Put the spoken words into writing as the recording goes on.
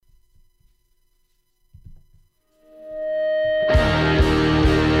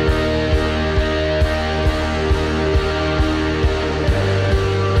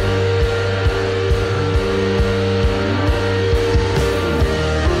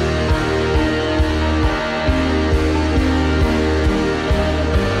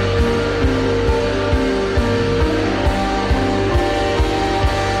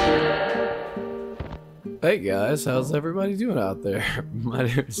Hey guys, how's everybody doing out there? My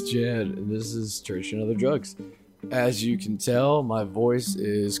name is Jed, and this is Church and Other Drugs. As you can tell, my voice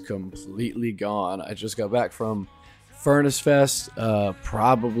is completely gone. I just got back from Furnace Fest,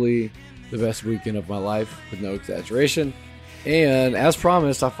 probably the best weekend of my life, with no exaggeration. And as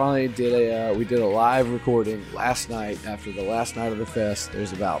promised, I finally did we did a live recording last night after the last night of the fest.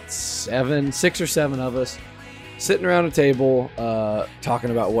 There's about 6 or 7 of us sitting around a table talking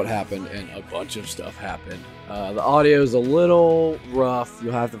about what happened, and a bunch of stuff happened. The audio is a little rough.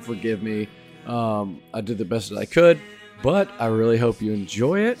 You'll have to forgive me. I did the best that I could, but I really hope you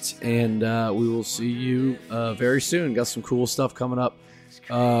enjoy it, and we will see you very soon. Got some cool stuff coming up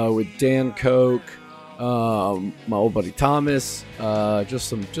with Dan Koch, my old buddy Thomas, just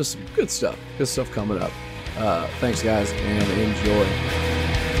some good stuff coming up. Thanks guys, and enjoy.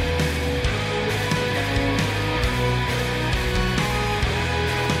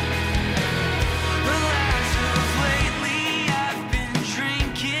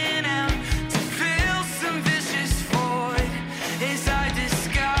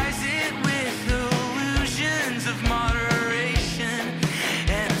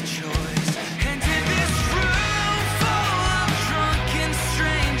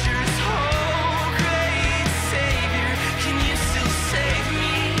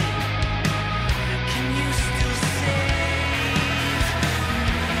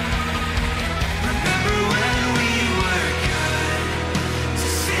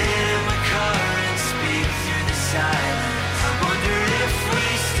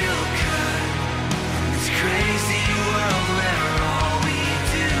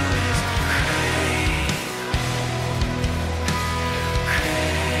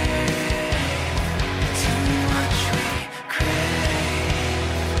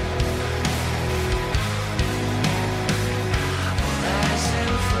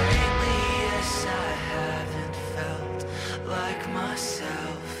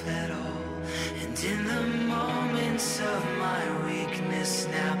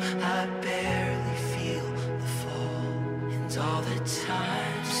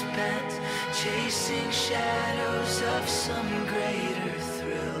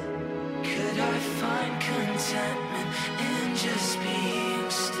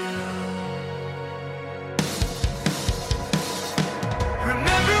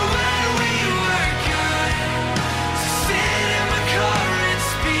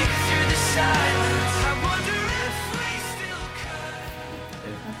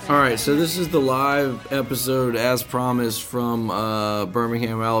 Alright, so this is the live episode, as promised, from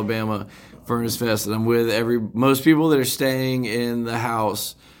Birmingham, Alabama, Furnace Fest, and I'm with most people that are staying in the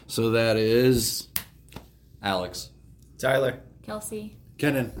house. So that is Alex, Tyler, Kelsey,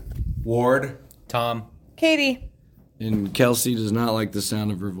 Kenan, Ward, Tom, Katie. And Kelsey does not like the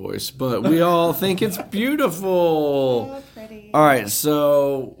sound of her voice, but we all think it's beautiful. So pretty. All right,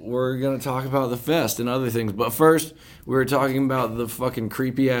 so we're going to talk about the fest and other things. But first, we're talking about the fucking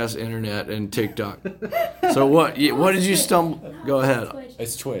creepy-ass internet and TikTok. So what did you stumble? Go ahead.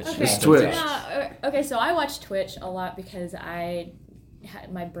 It's Twitch. Okay. It's Twitch. Okay, so I watch Twitch a lot because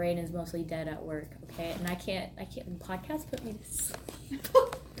my brain is mostly dead at work, okay? And I can't, podcasts put me to sleep.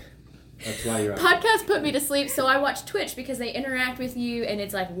 That's why you're Podcasts put me to sleep, so I watch Twitch because they interact with you and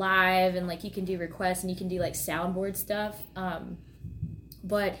it's like live and like you can do requests and you can do like soundboard stuff.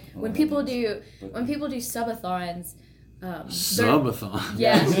 But when people do subathons, Subathon?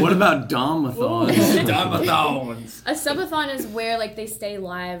 Yes. What about domathons? Domathons. A subathon is where like they stay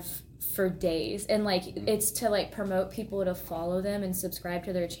live for days, and like it's to like promote people to follow them and subscribe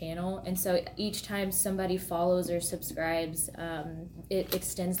to their channel, and so each time somebody follows or subscribes, it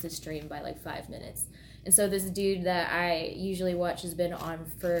extends the stream by like 5 minutes. And so this dude that I usually watch has been on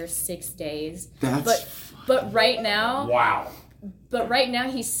for 6 days. But right now, Wow. But right now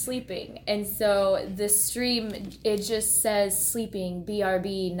he's sleeping, and so the stream, it just says sleeping,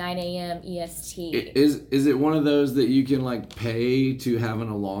 BRB 9 a.m. EST. Is it one of those that you can like pay to have an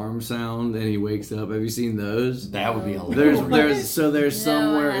alarm sound and he wakes up? Have you seen those? That would be hilarious. There's No,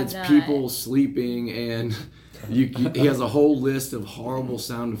 somewhere I have it's not. people sleeping, and he has a whole list of horrible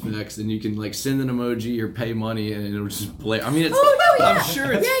sound effects, and you can like send an emoji or pay money and it'll just play. I mean, it's I'm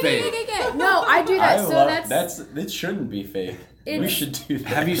sure it's fake. Yeah. No, I do that. It shouldn't be fake. We should do that.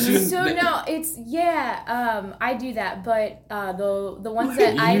 Have you seen? So no, it's I do that, but the ones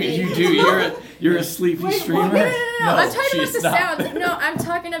that I you do. You're a sleepy streamer. No, I'm talking about she's the not. sounds. No, I'm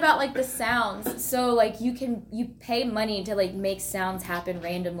talking about like the sounds. So like you pay money to like make sounds happen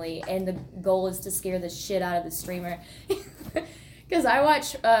randomly, and the goal is to scare the shit out of the streamer. Because I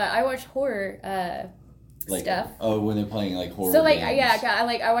watch horror Like, stuff. Oh, when they're playing like horror. So like games.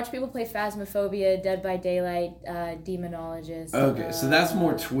 I watch people play Phasmophobia, Dead by Daylight, Demonologist. Okay, so that's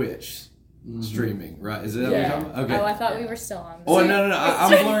more Twitch streaming, right? Is that what you're talking about? Okay. Oh, I thought we were still on. Oh, no.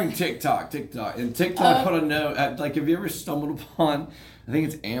 I'm learning TikTok. And TikTok, I know, like, have you ever stumbled upon, I think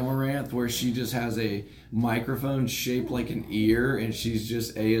it's Amaranth, where she just has a microphone shaped like an ear, and she's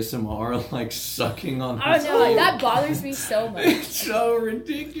just ASMR, like, sucking on Oh no, that bothers me so much. It's so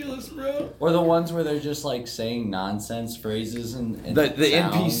ridiculous, bro. Or the ones where they're just like saying nonsense phrases and The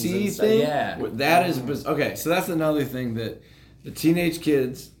sounds NPC and stuff. thing? Yeah. That is, okay, so that's another thing that the teenage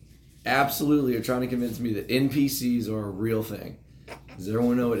kids absolutely are trying to convince me that NPCs are a real thing. Does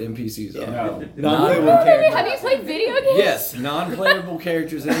everyone know what NPCs are? Have you played video games? Yes, non-playable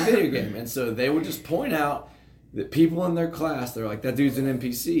characters in a video game. And so they would just point out that people in their class, they're like, that dude's an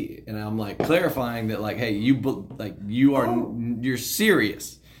NPC. And I'm like clarifying that, like, hey, you're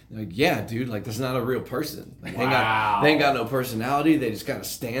serious. They're like, yeah, dude, like, that's not a real person. Like, they ain't got no personality. They just kind of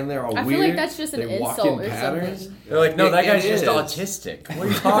stand there all I weird. feel like that's just an They walk insult in or patterns. something. They're like, no, that guy's It just is. autistic. What are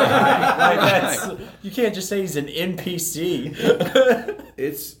you talking about? Like, that's, you can't just say he's an NPC.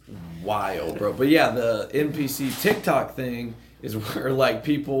 It's wild, bro. But yeah, the NPC TikTok thing is where like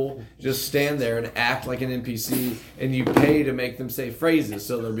people just stand there and act like an NPC, and you pay to make them say phrases.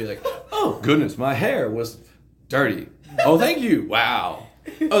 So they'll be like, "Oh goodness, my hair was dirty. Oh, thank you. Wow.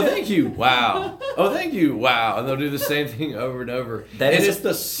 Oh, thank you. Wow. Oh, thank you. Wow." And they'll do the same thing over and over. That and is- it's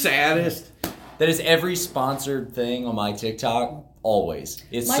the saddest. That is every sponsored thing on my TikTok, always.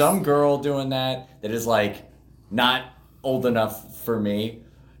 It's My- some girl doing that is like not old enough for me.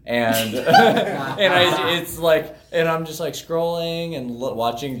 And it's like, and I'm just like scrolling and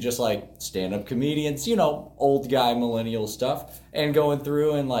watching just like stand-up comedians, old guy millennial stuff, and going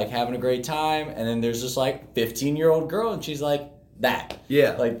through and like having a great time. And then there's this like 15-year-old girl, and she's like that.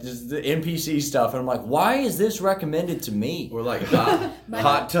 Yeah. Like just the NPC stuff. And I'm like, why is this recommended to me? Or like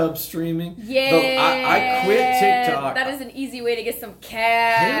hot tub streaming. Yeah. Though I quit TikTok. That is an easy way to get some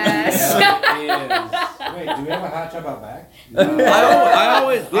cash. Wait, do we have a hot tub out back? I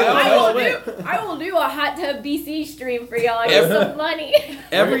always I will do a hot tub BC stream for y'all. Get some money.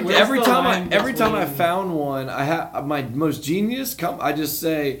 Every Where's the time line I between- found one, I have my most genius. I just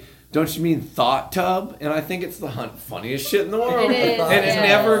say, "Don't you mean thought tub?" And I think it's the funniest shit in the world. It is, and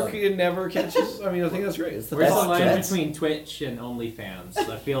yeah. it never catches. I mean, I think that's great. It's the Where's the thought line tub. between Twitch and OnlyFans?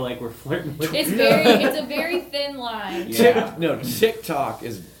 I feel like we're flirting with It's a very thin line. Yeah. TikTok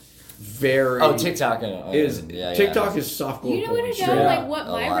is very. Oh, TikTok TikTok is softcore. You know what I porn, know? straight Like up. what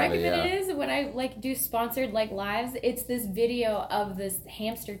A my lot of it, recommended yeah. is when I like do sponsored like lives. It's this video of this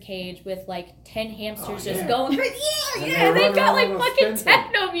hamster cage with like 10 hamsters just going. And Yeah, they they've run got around like with fucking spin thing.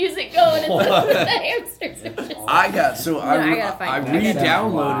 techno music going, and the hamsters are just. I gotta find it.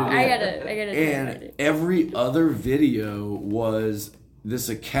 re-downloaded I it. gotta. And download it. every other video was this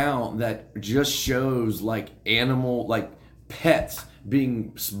account that just shows like pets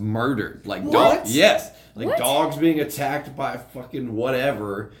being murdered, like dogs. Yes, like What? dogs being attacked by fucking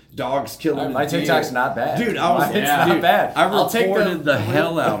whatever. Dogs killing. My a deer. TikTok's not bad. Dude, I was. It's not bad. I I'll take reported the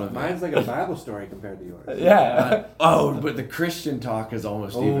hell out of it. Mine's like a Bible story compared to yours. Yeah. Oh, but the Christian talk is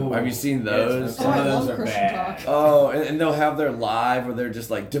almost even. Oh. Have you seen those? Some of those love are Christian bad. talk. Oh, and they'll have their live where they're just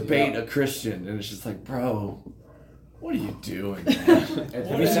like debate a Christian, and it's just like, bro, what are you doing, man?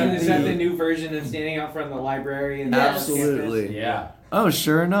 Have you seen Is that the new version of standing out front of the library? And Yes. Absolutely. Yeah. Oh,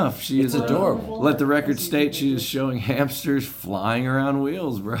 sure enough, she It's is adorable. Let the record state she is showing hamsters flying around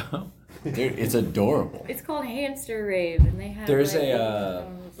wheels, bro. Dude, it's adorable. It's called Hamster Rave, and they have. There's like,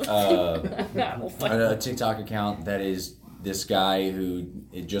 a TikTok account that is this guy who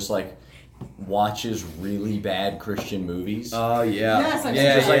it just like watches really bad Christian movies. Oh yeah. Yes, I've He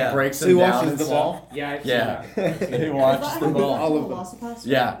seen just that. like breaks So he them down watches and them stuff. all? Yeah. I've seen Yeah, that. he watches them all. All of them. Velocipaster?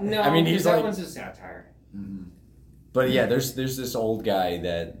 Yeah, No, I mean he's that like, one's a satire. but yeah, there's this old guy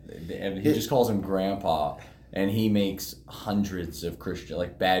that he just calls him Grandpa, and he makes hundreds of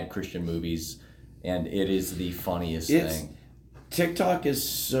bad Christian movies, and it is the funniest thing. TikTok is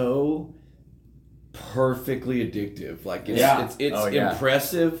so perfectly addictive. Like it's Yeah. it's Oh, yeah.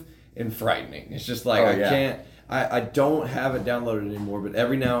 impressive and frightening. It's just like Oh, I yeah. can't. I don't have it downloaded anymore, but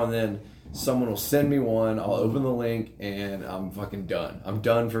every now and then someone will send me one. I'll open the link and I'm fucking done. I'm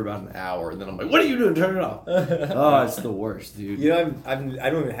done for about an hour, and then I'm like, "What are you doing? Turn it off!" Oh, it's the worst, dude. You know, I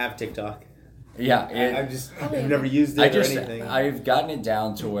don't even have TikTok. Yeah, it, I've never used it or anything. I've gotten it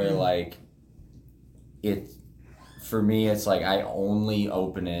down to where like for me it's like I only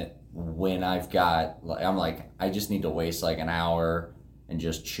open it when I'm like I just need to waste like an hour and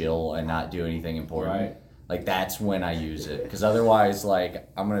just chill and not do anything important. Right. like that's when I use it. Because otherwise, like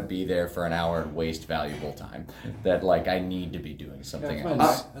I'm gonna be there for an hour and waste valuable time that like I need to be doing something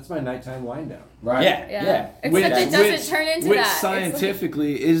else. That's my nighttime wind down. Right? Yeah. Except it doesn't turn into which that. It's like-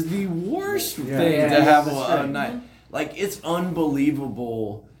 scientifically is the worst thing Yeah, to have that's a right. night. Like it's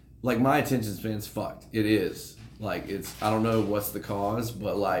unbelievable. Like my attention span's fucked. It is. Like it's. I don't know what's the cause,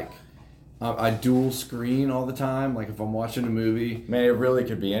 but like I dual screen all the time. Like if I'm watching a movie. Man, it really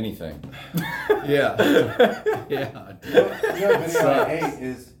could be anything. Yeah. Yeah. You know, the video I hate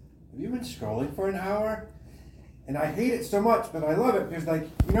is, have you been scrolling for an hour? And I hate it so much, but I love it because, like,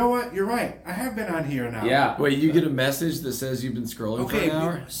 you know what? You're right. I have been on here an hour. Yeah. Wait, you get a message that says you've been scrolling for an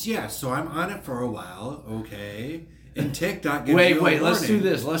hour? Yeah, so I'm on it for a while, okay? And TikTok gives Wait, you a let's do warning.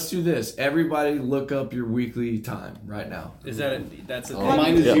 this. Let's do this. Everybody look up your weekly time right now. Is that that's a Oh,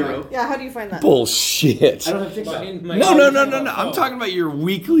 mine is 0. Yeah, how do you find that? Bullshit. I don't have TikTok. No. I'm talking about your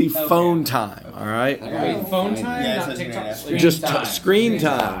weekly phone time, all right? Wait, phone time, Yeah, it not says TikTok. internet. Screen Just time.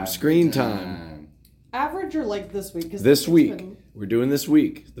 screen time. Average or like this week? 'Cause This it's week. been- We're doing this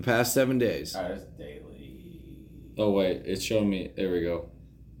week, the past 7 days. Alright, it's daily. Oh wait, it's showing me. There we go.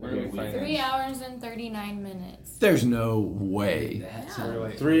 Where do we find 3 hours and 39 minutes. There's no way.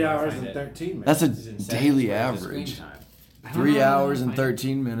 3 hours and 13 minutes. That's a It's insane. daily average. 3 hours and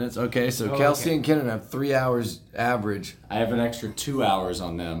 13 minutes. Okay, so Kelsey and Kenan have 3 hours average. I have an extra 2 hours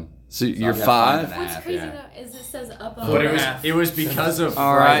on them. So So you're I've got 5? and a What's half, crazy yeah. though is it says up on But the it was because of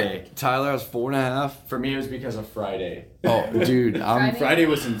All Friday. right. Tyler has 4.5. For me, it was because of Friday. Oh, dude, I'm. Friday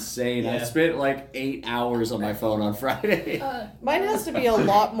was insane. I spent like 8 hours on my phone on Friday. Mine has to be a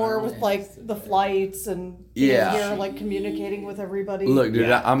lot more with like the flights and being Yeah. here, like communicating with everybody. Look, dude,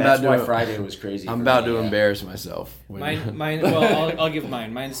 I'm That's about why to. Friday was crazy. I'm for about me. to embarrass myself. Mine. Well, I'll give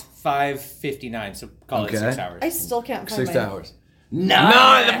mine. Mine's 5:59. So call it 6 hours. I still can't find 6 mine. hours.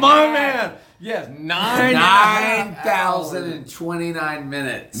 Nine, my man. Yes, 9,029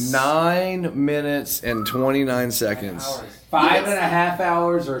 minutes. 9 minutes and 29 seconds. 5.5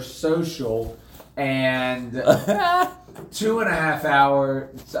 hours are social, and 2.5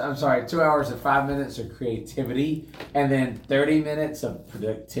 hours. I'm sorry, 2 hours and 5 minutes are creativity, and then 30 minutes of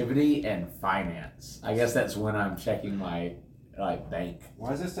productivity and finance. I guess that's when I'm checking my bank. Why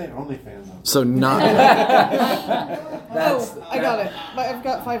does it say OnlyFans though? So 9, Oh, I got it. But I've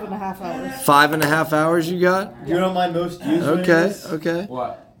got 5.5 hours. 5.5 hours you got? You know my most used one Okay, is? okay.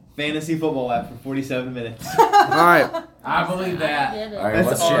 What? Fantasy football app for 47 minutes. All right. I believe that. Get it. All right, That's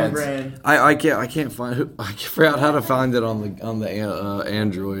what's on Jed's? brand. I can't find. I forgot how to find it on the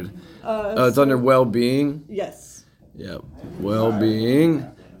Android. It's under well-being. Yes. Yep. Well-being.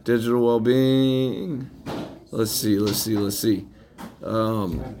 Digital well-being. Let's see.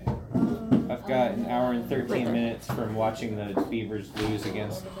 I've got an hour and 13 minutes from watching the Beavers lose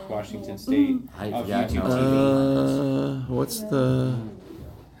against Washington State of YouTube TV. What's the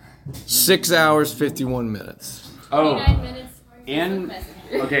 6 hours 51 minutes? 29 minutes. In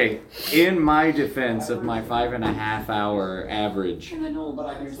Messenger. okay, in my defense of my 5.5 hour average,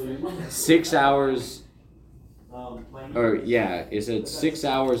 6 hours, or yeah, it said 6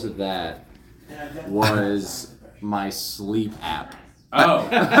 hours of that was my sleep app.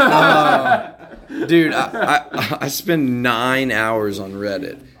 Dude, I spend 9 hours on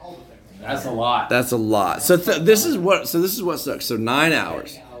Reddit. That's a lot. That's a lot. So this is what sucks. So 9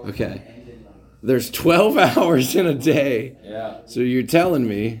 hours. Okay. There's 12 hours in a day. Yeah. So you're telling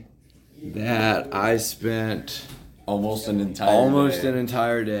me that I spent Almost an entire almost day. an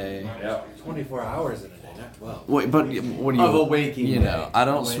entire day. 24 hours in a day, not 12. Wait, but what do you? Of a waking You day. know, I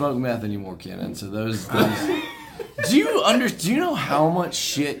don't smoke meth anymore, Kenan. So those. Do you know how much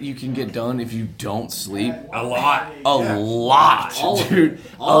shit you can get done if you don't sleep? A lot. A lot, dude.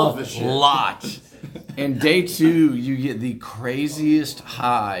 All a of the shit. lot. And day 2, you get the craziest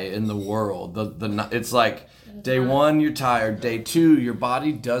high in the world. It's like day 1, you're tired. Day 2, your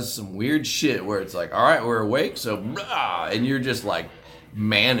body does some weird shit where it's like, all right, we're awake, so blah, and you're just like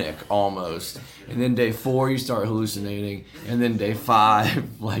manic almost. And then day 4, you start hallucinating, and then day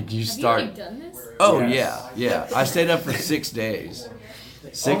 5, like you Have start. you already done this? Oh yeah. I stayed up for 6 days.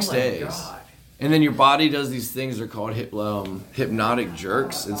 6 days. And then your body does these things they're called hypnotic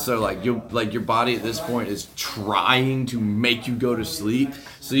jerks, and so your body at this point is trying to make you go to sleep,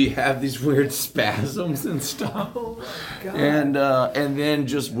 so you have these weird spasms and stuff. And then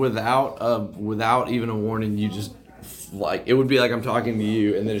just without even a warning, you just like it would be like I'm talking to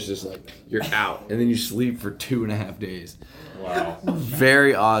you, and then it's just like you're out, and then you sleep for 2.5 days. Wow.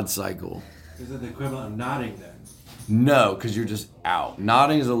 Very odd cycle. Is it the equivalent of nodding then? No, because you're just out.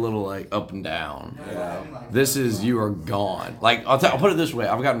 Nodding is a little like up and down. This is you are gone. Like I'll put it this way: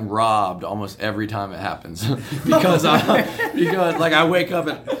 I've gotten robbed almost every time it happens because like I wake up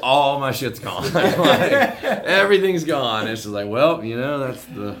and all my shit's gone. Like, everything's gone. It's just like, well, that's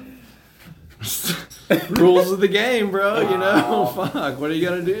the rules of the game, bro. Fuck. What are you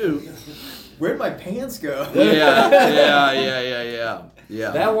gonna do? Where'd my pants go? Yeah.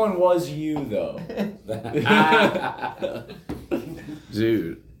 That one was you, though.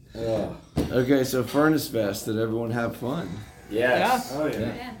 Dude. Okay, so Furnace Fest. Did everyone have fun? Yes. Yeah. Oh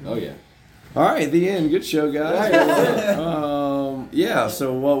yeah. Oh, yeah. All right, the end. Good show, guys.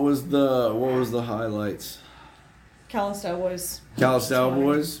 So what was the highlights? Calisto was. Calisto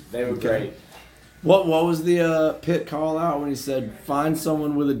boys. They were great. What was the Pitt call out when he said find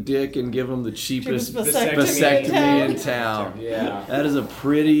someone with a dick and give them the cheapest vasectomy in town? Yeah. That is a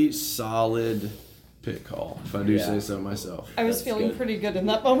pretty solid Pitt call, if I do say so myself. I was feeling pretty good in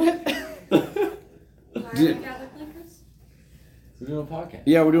that moment. We're doing a podcast.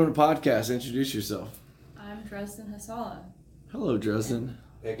 Yeah, we're doing a podcast. Introduce yourself. I'm Dresden Hasala. Hello, Dresden.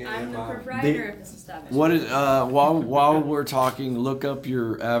 I'm the proprietor of this establishment. What is while we're talking, look up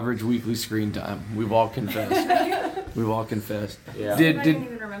your average weekly screen time. We've all confessed. Yeah. I didn't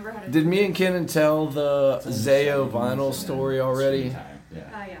even remember how to Did me and Kenan tell the Zayo vinyl story already?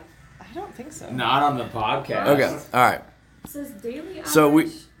 yeah. I don't think so. Not on the podcast. Okay, all right. It says daily average So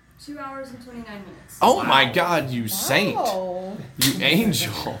 2 hours and 29 minutes. Oh my God, you saint, Oh. you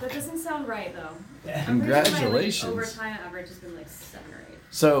angel. That doesn't sound right though. Congratulations. My overtime average has been like 7 or 8.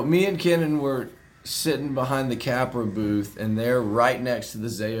 So me and Kenan were sitting behind the Capra booth, and they're right next to the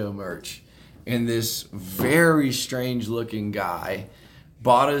Zayo merch. And this very strange looking guy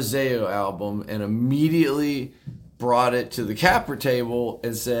bought a Zayo album and immediately brought it to the Capra table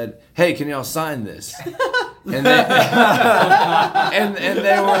and said, "Hey, can y'all sign this?" And they and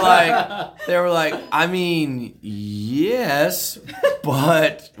they were like, I mean, yes,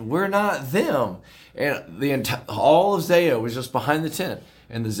 but we're not them. And all of Zayo was just behind the tent,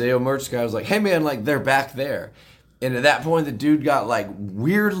 and the Zayo merch guy was like, "Hey man, like they're back there." And at that point, the dude got like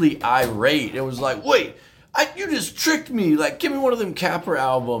weirdly irate. It was like, "Wait, you just tricked me. Like, give me one of them Capra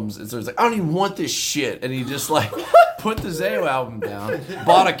albums." And so he's like, "I don't even want this shit." And he just like put the Zayo album down,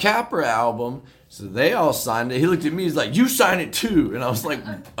 bought a Capra album. So they all signed it. He looked at me, he's like, "You sign it too." And I was like,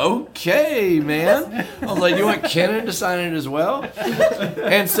 "Okay, man." I was like, "You want Kenan to sign it as well?"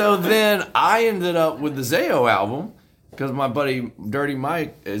 And so then I ended up with the Zayo album because my buddy Dirty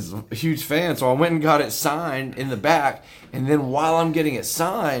Mike is a huge fan. So I went and got it signed in the back. And then while I'm getting it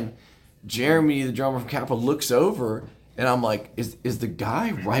signed, Jeremy, the drummer from Kappa, looks over. And I'm like, is the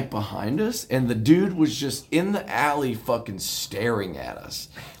guy right behind us? And the dude was just in the alley fucking staring at us.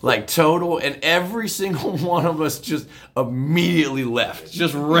 Like total, and every single one of us just immediately left.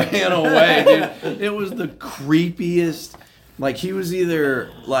 Just ran away, dude. It was the creepiest. Like he was either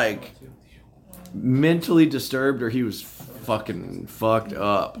like mentally disturbed or he was fucking fucked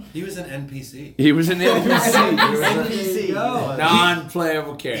up. He was an NPC. He was an NPC.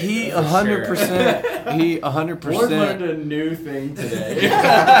 Non-playable character. He 100%. He 100%. Ward learned a new thing today.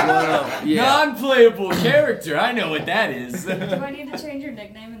 Yeah. Non-playable character. I know what that is. Do I need to change your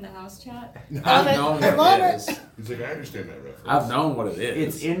nickname in the house chat? I've known I love what it it. is. He's like, I understand that reference. I've known what it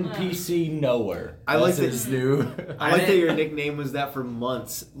is. It's NPC nowhere. I like That's that- his new. I like that your nickname was that for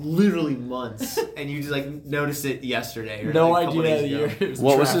months, literally months, and you just like noticed it yesterday. Or No like, a couple idea days the ago. year.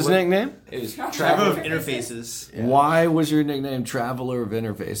 What was his nickname? It was Traveler of Interfaces. Why was your nickname Traveler of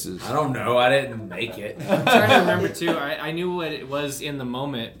Interfaces? I don't know. I didn't make it. I'm trying to remember too. I knew what it was in the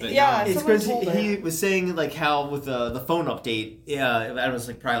moment, but Yeah, It's someone because told he her. was saying like how with the phone update, I was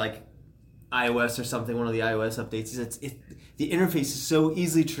like probably like iOS or something, one of the iOS updates. He said the interface is so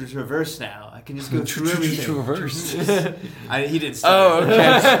easily traverse now. I can just go through everything. Traverse. He didn't. Oh,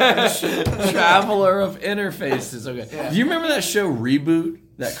 okay. Traveler of Interfaces. Okay. Do you remember that show Reboot?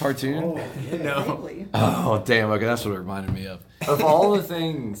 That cartoon? No. Oh, damn. Okay, that's what it reminded me of. Of all the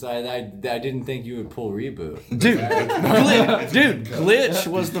things, I didn't think you would pull reboot. Dude, Glitch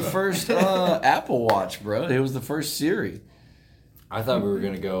was the first Apple Watch, bro. It was the first Siri. I thought we were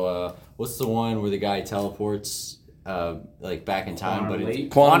gonna go. What's the one where the guy teleports, like back in time? Quantum But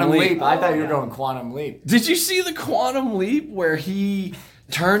Leap? Quantum Leap. I thought you were going Quantum Leap. Did you see the Quantum Leap where he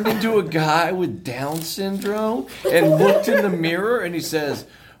turned into a guy with Down syndrome and looked in the mirror and he says,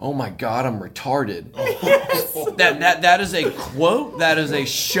 "Oh my God, I'm retarded." That is a quote. That is a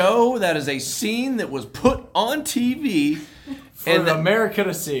show. That is a scene that was put on TV. For America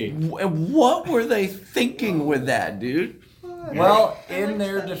to see. What were they thinking with that, dude? Well, in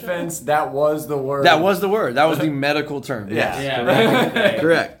their defense, that was the word. That was the word. That was the medical term. Yeah. Yes. Yeah. Correct.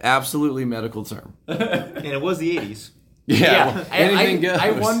 Correct. Absolutely medical term. And it was the 80s. Yeah. Well, anything goes.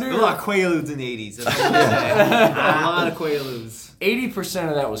 I wonder. There were a lot of Quaaludes in the 80s. That's what I'm saying. A lot of Quaaludes. 80%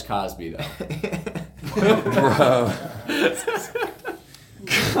 of that was Cosby, though. Bro.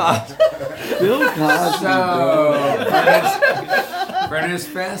 God. Bill Cosby, bro. Furnace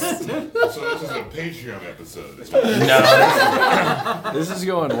Fest. So this is a Patreon episode. No. This is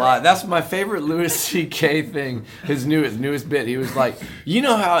going live. That's my favorite Louis C.K. thing. His newest bit. He was like, you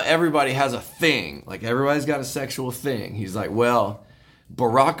know how everybody has a thing. Like, everybody's got a sexual thing. He's like, well,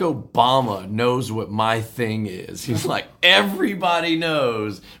 Barack Obama knows what my thing is. He's like, everybody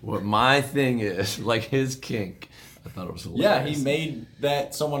knows what my thing is. Like, his kink. I thought it was hilarious. Yeah, he made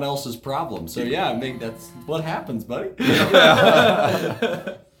that someone else's problem. So yeah, I think that's what happens, buddy.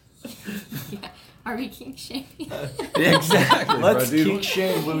 Are we kink shaming? Exactly. Let's bro, dude. kink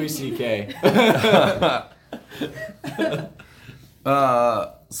shame Louis C.K.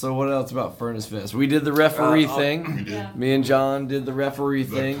 So what else about Furnace Fest? We did the referee thing. We did. Me and John did the referee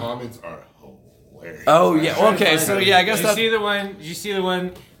The thing. comments are hilarious. Oh yeah. Okay. So yeah, I guess Did that's you see the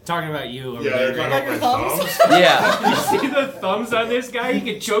one talking about you over Yeah, they're there? talking about my thumbs. yeah. You see the thumbs on this guy? He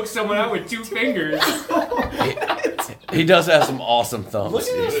can choke someone out with 2 fingers. He does have some awesome thumbs.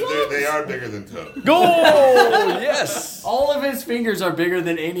 They are bigger than toes. Go! Yes. All of his fingers are bigger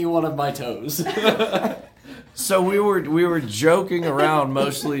than any one of my toes. So we were joking around,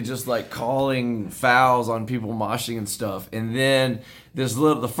 mostly just like calling fouls on people moshing and stuff. And then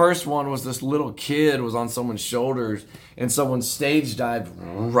the first one was this little kid was on someone's shoulders, and someone stage dived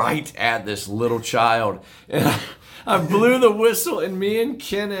right at this little child. And I blew the whistle, and me and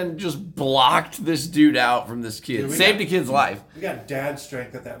Kenan just blocked this dude out from this kid. Dude, Saved the kid's life. We got dad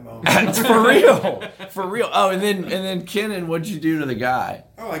strength at that moment. It's for real. For real. Oh, and then Kenan, what'd you do to the guy?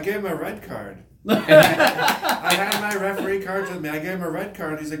 Oh, I gave him a red card. I had my referee cards with me. I gave him a red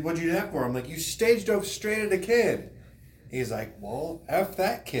card. He's like, "What'd you do that for?" I'm like, "You stage dove straight at a kid." He's like, "Well, F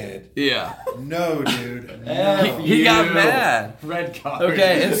that kid." Yeah. No, dude. No. He got mad. Red card.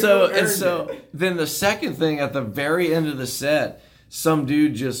 Okay, and so Earned then the second thing at the very end of the set, some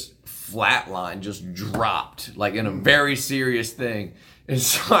dude just flatlined, just dropped, like in a very serious thing. And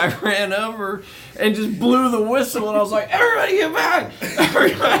so I ran over and just blew the whistle, and I was like, "Everybody get back!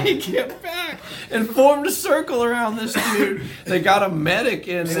 Everybody get back!" And formed a circle around this dude. They got a medic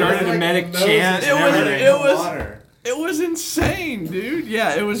in. Started a medic chant. It was insane, dude.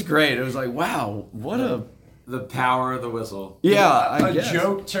 Yeah, it was great. It was like, wow, what a... The power of the whistle. Yeah, I A guess.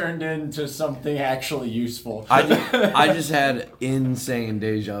 joke turned into something actually useful. I just had insane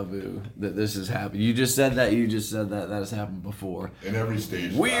deja vu that this has happened. You just said that. That has happened before. And every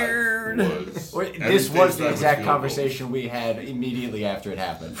stage Weird. was. This was the exact conversation we had immediately after it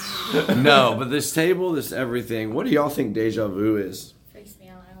happened. No, but this table, this everything. What do y'all think deja vu is? Freaks me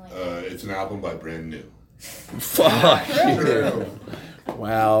out. I don't like it. It's an album by Brand New. Fuck.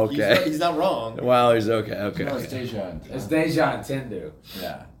 Wow. Okay. He's not wrong. Wow. He's okay. Okay. No, it's okay. Dejan. It's Dejan Tendu.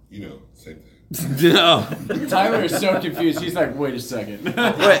 Yeah. You know, same thing. No. Tyler is so confused. He's like, wait a second. Wait.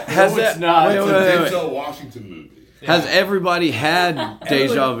 Has No, that? it's not. Wait, It's wait, a wait, wait. Denzel Washington movie. Has everybody had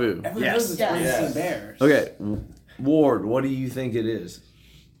deja vu? Yes. Yes. Bears. Okay. Ward, what do you think it is?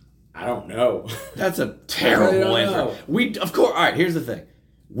 I don't know. That's a I terrible don't answer. know. We, of course. All right. Here's the thing.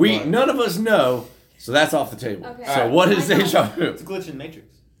 What? None of us know, so that's off the table. Okay. So what is I know. deja vu? It's a glitch in the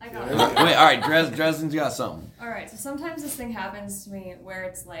Matrix. I got Wait. it. All right. Dresden's got something. Alright, so sometimes this thing happens to me where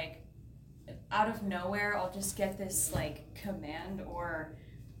it's like, out of nowhere, I'll just get this like command or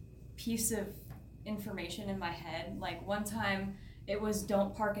piece of information in my head. Like one time, it was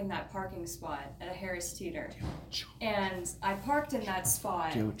don't park in that parking spot at a Harris Teeter. And I parked in that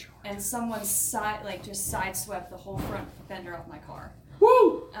spot, and someone just sideswept the whole front fender off my car.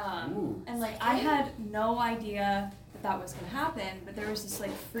 Woo! And like I had no idea that was gonna happen, but there was this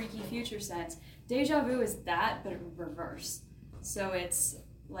like freaky future sense. Deja vu is that, but in reverse. So it's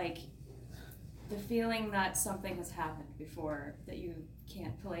like the feeling that something has happened before that you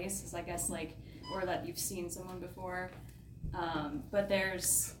can't place is, I guess, like, or that you've seen someone before. But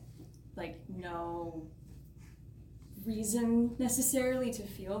there's like no reason necessarily to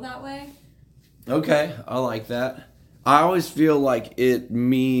feel that way. Okay, I like that. I always feel like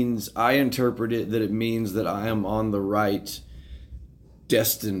I interpret it that it means that I am on the right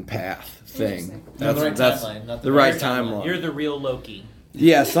destined path thing. Not the right That's timeline, not the right timeline. You're the real Loki.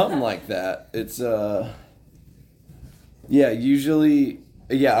 Yeah, something like that. It's usually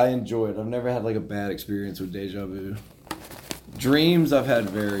I enjoy it. I've never had like a bad experience with deja vu. Dreams, I've had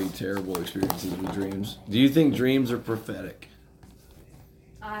very terrible experiences with dreams. Do you think dreams are prophetic?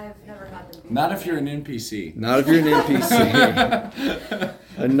 I've never had them. Not if you're an NPC. Not if you're an NPC.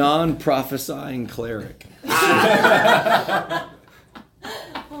 A non-prophesying cleric. Oh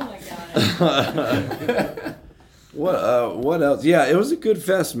my god. What else? Yeah, it was a good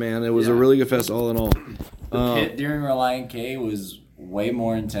fest, man. It was a really good fest, all in all. The pit during Reliant K was way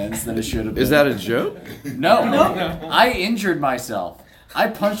more intense than it should have been. Is that a joke? No. I injured myself. I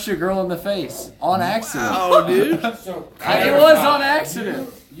punched a girl in the face on accident. Oh, dude. It was on accident.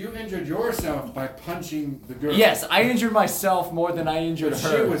 You injured yourself by punching the girl. Yes, I injured myself more than I injured But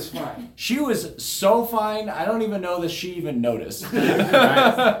her. she was fine. She was so fine, I don't even know that she even noticed.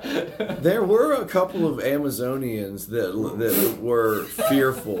 There were a couple of Amazonians that were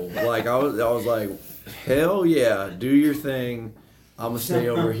fearful. Like I was like, hell yeah, do your thing. I'm gonna stay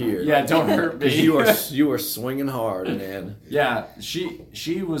over here. Yeah, don't hurt me. Because you are swinging hard, man. Yeah,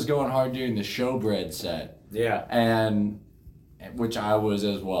 she was going hard during the showbread set. Yeah. And which I was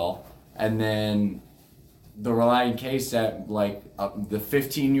as well. And then the Reliant K set, like the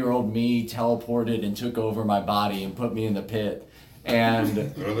 15-year-old me teleported and took over my body and put me in the pit. And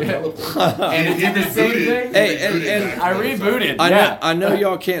and it did the same thing. Hey, and I rebooted. I know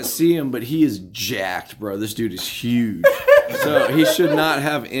y'all can't see him, but he is jacked, bro. This dude is huge. So he should not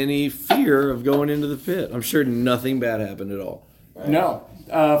have any fear of going into the pit. I'm sure nothing bad happened at all. No.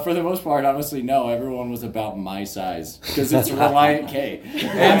 For the most part, honestly, no. Everyone was about my size because it's Reliant K.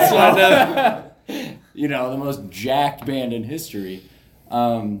 And so, you know, the most jacked band in history.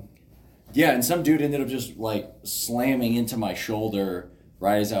 Yeah, and some dude ended up just like slamming into my shoulder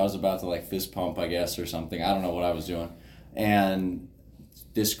right as I was about to like fist pump, I guess, or something. I don't know what I was doing. And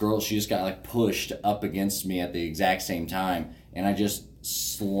this girl, she just got like pushed up against me at the exact same time, and I just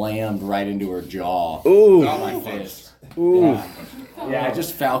slammed right into her jaw. Ooh. With my fist. Ooh. Yeah, I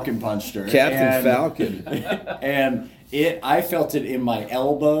just Falcon punched her. Captain Falcon. And I felt it in my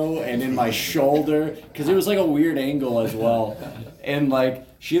elbow and in my shoulder because it was like a weird angle as well. And like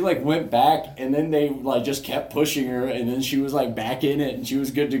she like went back, and then they like just kept pushing her, and then she was like back in it, and she was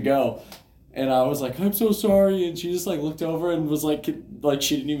good to go. And I was like, I'm so sorry, and she just like looked over and was like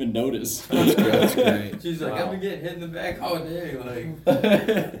she didn't even notice. That's great. She's like, I've been getting hit in the back all day. Like,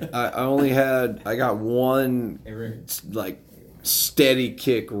 I got one like steady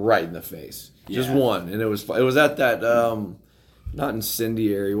kick right in the face, just one, and it was at that not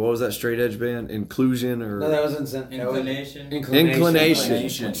Incendiary. What was that straight edge band? Inclusion or no, that was Inclination. Inclination,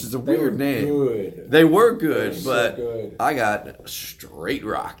 which is a weird name. Good. They were good, They were but so good. I got straight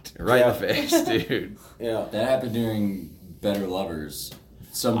rocked right in the face, dude. Yeah, that happened during Better Lovers.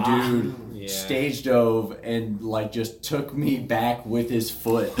 Some dude stage dove and like just took me back with his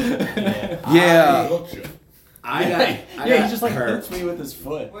foot. Yeah. He just like hurts me with his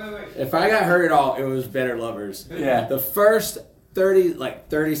foot. if I got hurt at all, it was Better Lovers. Yeah. The first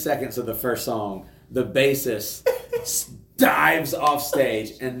 30 seconds of the first song, the bassist dives off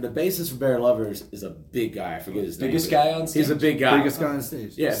stage, and the bassist for Better Lovers is a big guy. I forget his name. Biggest guy on stage? He's a big guy. Biggest guy on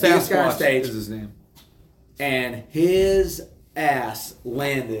stage. Yeah, biggest guy on Sasquatch stage. is his name. And his ass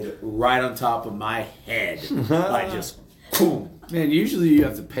landed right on top of my head. Like just boom. Man, usually you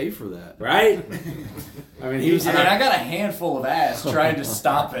have to pay for that. Right? I mean, I got a handful of ass trying to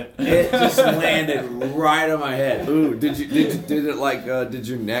stop it. It just landed right on my head. Ooh, did it like did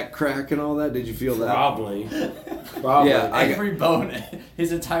your neck crack and all that? Did you feel that? Probably. Yeah, Every bone,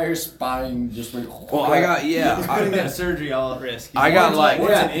 his entire spine just went. Well, I got Putting that surgery all at risk. I got like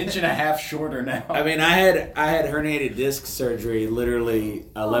What's an inch and a half shorter now? I mean, I had herniated disc surgery literally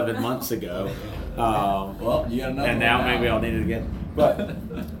 11 months ago. Well, you got another and one now maybe I'll need it again. But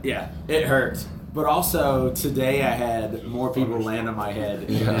yeah, it hurt. But also today I had more people land on my head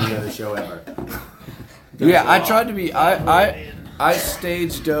than any other show ever. Yeah, I tried to be. I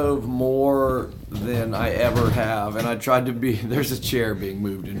stage dove more than I ever have, and I tried to be. There's a chair being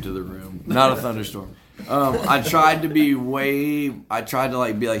moved into the room, not a thunderstorm. I tried to be I tried to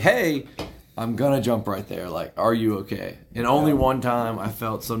like be like, hey, I'm gonna jump right there. Like, are you okay? And only one time I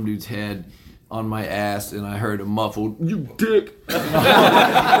felt some dude's head on my ass, and I heard a muffled "you dick," and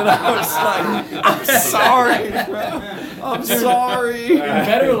I was like, "I'm sorry, bro. I'm sorry." In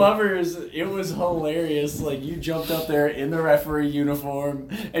Better Lovers, it was hilarious. Like you jumped up there in the referee uniform,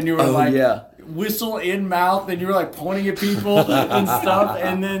 and you were whistle in mouth, and you were like pointing at people and stuff,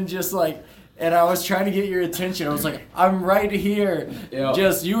 and then just like. And I was trying to get your attention. I was like, I'm right here.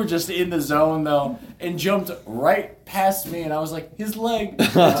 Yep. You were just in the zone though, and jumped right past me. And I was like, his leg.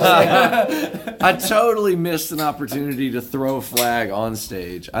 I totally missed an opportunity to throw a flag on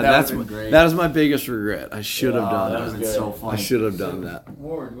stage. That's great. That is my biggest regret. I should have done that that. was so fun. I should have done that.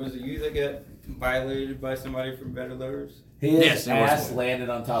 Ward, was it you that got violated by somebody from Better Lovers? His ass landed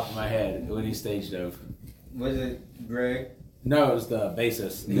on top of my head when he stage dove. Was it Greg? No, it was the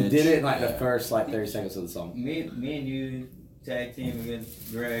bassist. He Mitch. did it in like the first 30 seconds of the song. Me and you tag team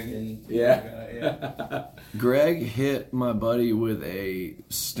against Greg and Yeah. Greg hit my buddy with a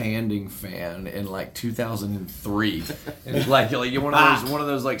standing fan in like 2003. And it's like one of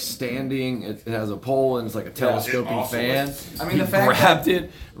those like standing. It has a pole and it's like a telescoping also fan. was- I mean, He the fact grabbed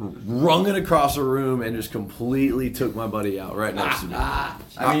it, rung it across the room, and just completely took my buddy out right next to me.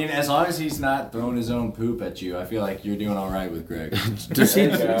 I mean, as long as he's not throwing his own poop at you, I feel like you're doing all right with Greg. Does he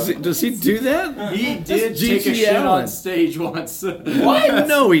do that? He did That's take a G.G. shit Allen. on stage once. What?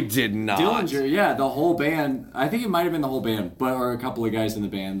 No, he did not. Dillinger, yeah, the whole band. I think it might have been the whole band, but or a couple of guys in the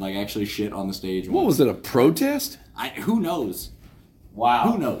band like actually shit on the stage. What was it? A protest? Who knows?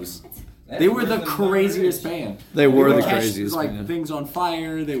 Wow. Who knows? They were the craziest band. They were would the catch, craziest like band. things on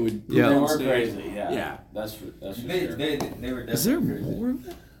fire. They would. Yeah. put They on were stage. crazy, yeah. Yeah. That's for They sure. were Is there definitely crazy. more of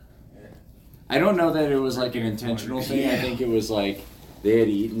that? I don't know that it was like an intentional thing. I think it was like they had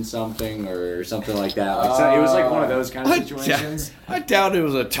eaten something or something like that. Like so it was like one of those kind of situations. I doubt it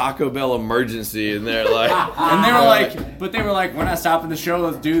was a Taco Bell emergency in there. Like, And they were like, but they were like, we're not stopping the show.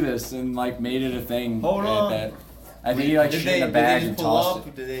 Let's do this, and like made it a thing. Hold on. I think he like shit in a bag and tossed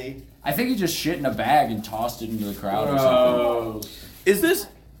it. Did they? I think he just shit in a bag and tossed it into the crowd or something. is this?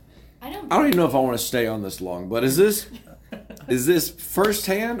 I don't. I don't even know if I want to stay on this long, but is this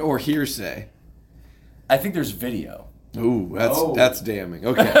firsthand or hearsay? I think there's video. Ooh, Oh. that's damning.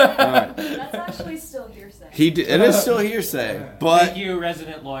 Okay, all right. That's actually still hearsay. It is still hearsay, but Thank you,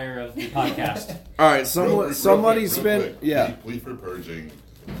 resident lawyer of the podcast. all right. Somebody Real spent quick. yeah. Plea for purging.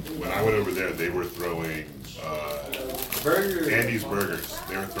 When I went over there, they were throwing Burgers. Andy's burgers.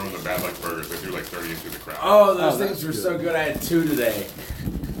 They were throwing the Bad Luck burgers. They threw like 30 into the crowd. Oh, those things were so good. I had 2 today.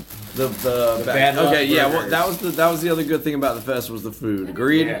 The Bad Luck okay, yeah. Well, burgers. that was the other good thing about the fest was the food.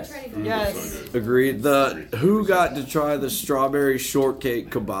 Agreed. Yes. Yes. Agreed. Who got to try the strawberry shortcake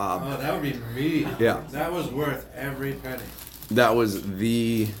kebab? Oh, that would be me. Yeah. That was worth every penny. That was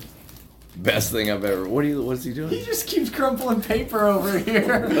the best thing I've ever. What's he doing? He just keeps crumpling paper over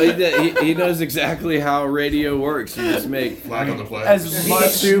here. He knows exactly how radio works. You just make Flag on the flag. As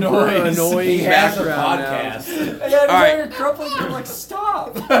much super noise. annoying He has a background podcast. Yeah, All right. you're crumpling. You're like,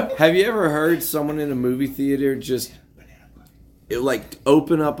 stop. Have you ever heard someone in a movie theater just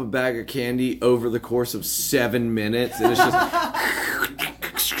open up a bag of candy over the course of 7 minutes, and it's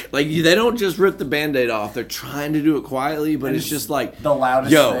just like they don't just rip the Band-Aid off. They're trying to do it quietly, but it's just like The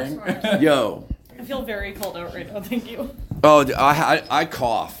loudest thing. yo. I feel very called out right now. Thank you. Oh, I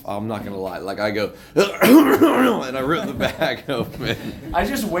cough. I'm not gonna lie. Like I go, and I rip the bag open. I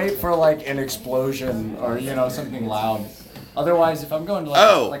just wait for like an explosion or something loud. Otherwise, if I'm going to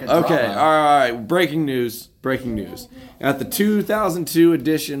like, like a okay. drama, All right. Breaking news. At the 2002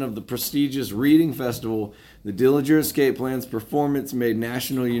 edition of the prestigious Reading Festival, the Dillinger Escape Plan's performance made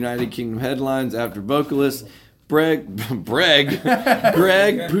national United Kingdom headlines after vocalist Greg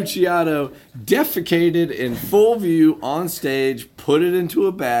Puciato defecated in full view on stage, put it into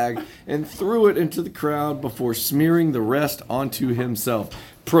a bag, and threw it into the crowd before smearing the rest onto himself,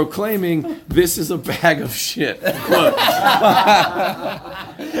 proclaiming, "This is a bag of shit." Quote. All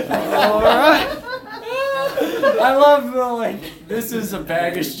right. I love the this is a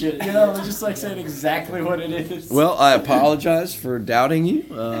bag of shit. Just like saying exactly what it is. Well, I apologize for doubting you.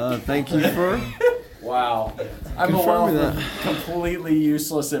 Thank you for. Wow. I'm a confirming wealth that. of completely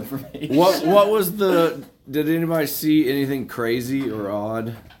useless information. What was the? Did anybody see anything crazy or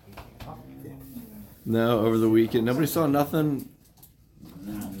odd? No, over the weekend, nobody saw nothing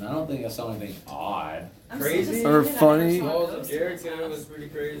I don't think I saw anything odd. Crazy? or funny. Jericho was pretty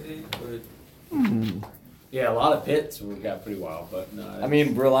crazy, but Yeah, a lot of pits got pretty wild, but no. I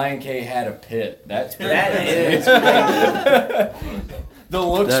mean, Reliant K had a pit. That's pretty That crazy. is crazy. The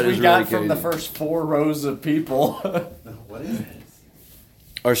looks That we is got really from the crazy. first 4 rows of people. What is this?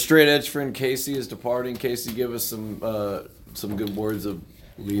 Our straight edge friend Casey is departing. Casey, give us some good words of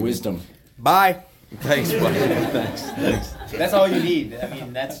leaving. Wisdom. Bye. Thanks, buddy. Thanks. That's all you need. I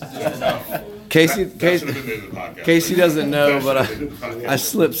mean, that's just enough. Casey, That should have been in the podcast. Casey doesn't know, That but should have been in the podcast. I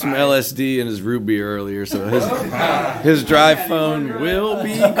slipped some LSD in his root beer earlier, so his drive phone will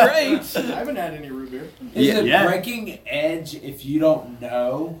be great. I haven't had any root beer. Is Yeah. it Yeah. breaking edge if you don't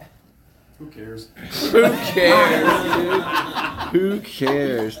know? Who cares? Who cares, dude? Who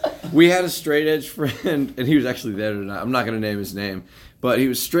cares? We had a straight edge friend, and he was actually there tonight. I'm not going to name his name, but he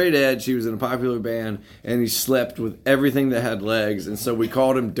was straight edge. He was in a popular band, and he slept with everything that had legs, and so we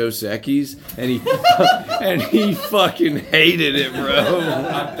called him Dos Equis, and he fucking hated it, bro.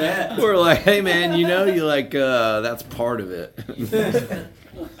 I bet. We're like, hey man, you know, you like that's part of it.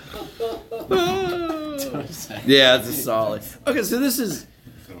 Yeah, it's a solid. Okay, so this is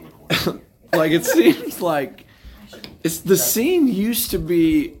like, it seems like the scene used to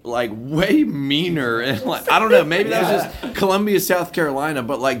be like way meaner, and like, I don't know, maybe that was just Columbia, South Carolina,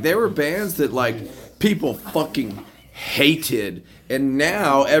 but like there were bands that like people fucking hated, and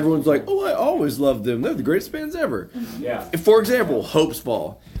now everyone's like, oh, I always loved them. They're the greatest bands ever. Yeah. For example, Hope's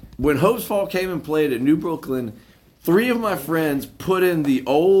Fall. When Hope's Fall came and played at New Brooklyn, 3 of my friends put in the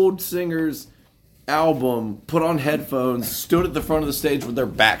old singer's album, put on headphones, stood at the front of the stage with their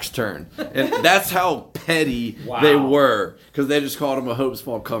backs turned. And that's how petty they were, because they just called them a Hope's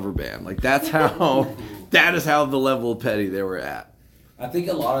Fall cover band. Like, that is how the level of petty they were at. I think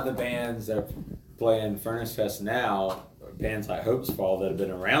a lot of the bands that are playing Furnace Fest now, bands like Hope's Fall that have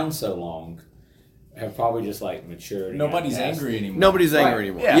been around so long, have probably just like matured. Nobody's angry anymore. Nobody's angry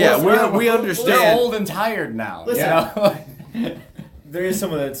anymore. Yeah, we understand. They're old and tired now. Listen, there is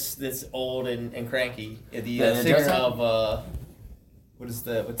someone that's old and cranky. The singer of what's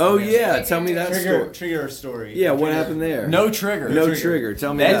tell me that story. Trigger story. Yeah, what happened there? No trigger. No trigger.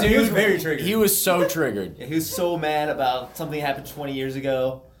 Tell me that. that. He was very triggered. He was so triggered. Yeah, he was so mad about something that happened 20 years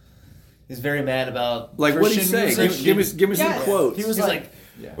ago. He was very mad about like what did he say? Give me some quotes. He was like,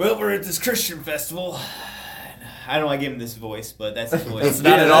 well, we're at this Christian festival. I don't know why I gave him this voice, but that's his voice. It's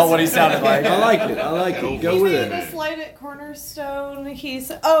not at all what he sounded like. I like it. Go with He it. made us light at Cornerstone.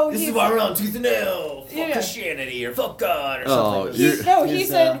 This is why we're on Tooth and Nail. Fuck Christianity or fuck God or something. He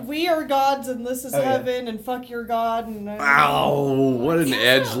said, we are gods and this is heaven and fuck your God. And Ow, what an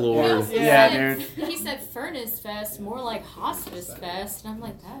edgelord. Yeah, dude. He said Furnace Fest, more like Hospice Fest. And I'm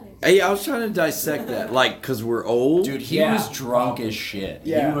like, that is... Hey, I was trying to dissect that. Like, because we're old. Dude, he was drunk as shit.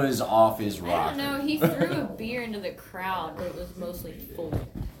 Yeah. He was off his rocker. I don't know. He threw a beer into the crowd, but it was mostly full.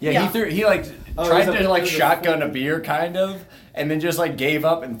 Yeah, he tried to like shotgun a beer kind of, and then just like gave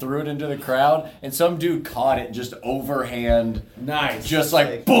up and threw it into the crowd, and some dude caught it just overhand. Nice. Just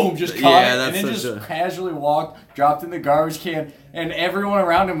like boom, just caught it, and then that's just casually walked, dropped in the garbage can, and everyone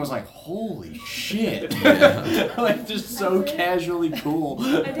around him was like, holy shit. Like just so casually cool.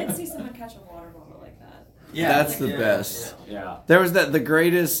 I did see someone catch a water bottle like that. Yeah, that's the best. Yeah. There was the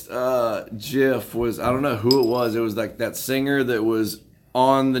greatest GIF was, I don't know who it was. It was like that singer that was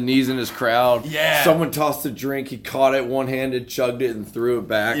on the knees in his crowd. Yeah. Someone tossed a drink. He caught it one-handed, chugged it, and threw it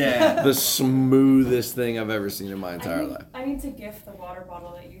back. Yeah. The smoothest thing I've ever seen in my entire life. I need to gift the water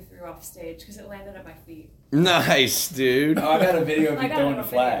bottle that you threw off stage because it landed at my feet. Nice, dude. Oh, I got a video of I you got throwing it the on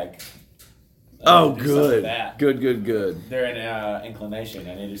flag. Oh, Do something with good. that. Good. They're in Inclination.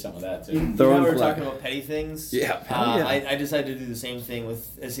 I need to do something with that too. Throwing we were flag. talking about petty things. Yeah. I decided to do the same thing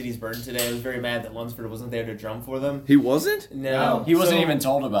with As Cities Burn today. I was very mad that Lunsford wasn't there to drum for them. He wasn't? No. He wasn't So- even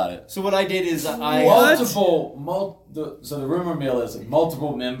told about it. So what I did is So the rumor mill is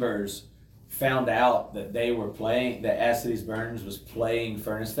multiple members found out that they were playing, that As Cities Burns was playing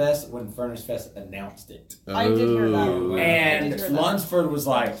Furnace Fest when Furnace Fest announced it. I did hear that. And I did hear that. Lunsford was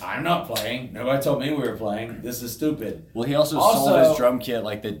like, I'm not playing. Nobody told me we were playing. This is stupid. Well, he also sold his drum kit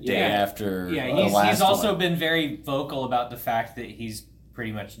like the day after Yeah, the last he's also one. been very vocal about the fact that he's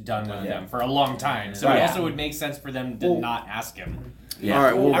pretty much done with them for a long time. So Right. it also would make sense for them to not ask him. Yeah. All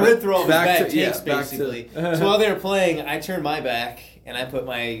right, well, I read through all his back bad to- yeah, takes back to- basically. So while they were playing, I turned my back and I put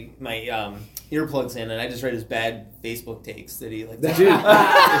my earplugs in, and I just read his bad Facebook takes that he like. Dude. Kind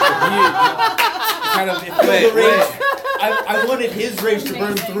of. I wanted his rage to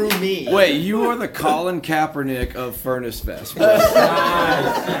burn through me. Wait, you are the Colin Kaepernick of Furnace Fest, bro.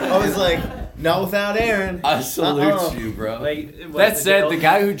 I was like, not without Aaron. I salute you, bro. That said, the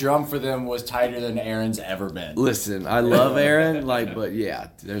guy who drummed for them was tighter than Aaron's ever been. Listen, I love Aaron, but yeah.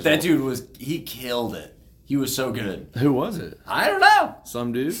 That dude he killed it. He was so good. Who was it? I don't know.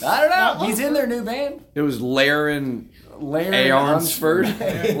 Some dude? I don't know. He's in their new band. It was Laren Arnsford.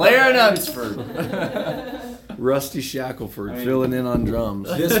 Laren Arnsford. Rusty Shackelford filling in on drums.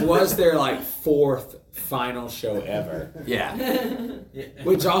 This was their fourth final show ever. Yeah.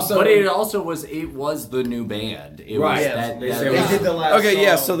 Which also, But it was the new band. It Right. was Yeah, that they did the last Okay,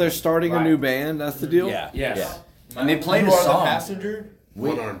 yeah, song. so they're starting a Right. new band. That's the deal? Yeah. Yes. Yeah. And they played You a are the song. passenger.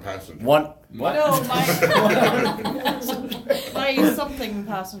 One-armed passenger. What? No, my something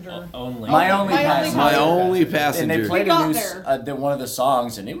passenger. Only. My only passenger. My only And they passenger. played We got a new there. one of the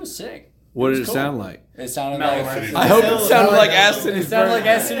songs, and it was sick. What did it cool. sound like? It sounded Mellower. like. I hope it sounded like City's It sounded like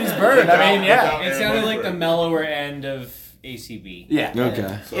Burn. City's Burn. I mean, yeah, Without it sounded Aaron like the Woodford. mellower end of ACB. Yeah.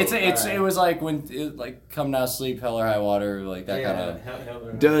 Okay. So, It was like when it like come down sleep, hell or high water, like that kind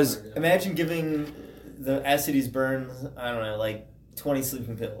of. Does Imagine giving the As Cities Burn, I don't know, like 20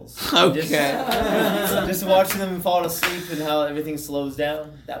 sleeping pills. Okay. Just watching them falling asleep and how everything slows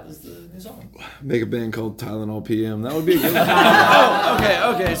down. That was the song. make a band called Tylenol PM? That would be a good.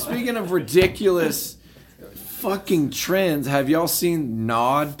 Oh, okay. Speaking of ridiculous fucking trends, have y'all seen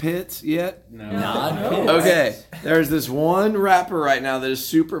Nod Pits yet? Nod. Okay, there's this one rapper right now that is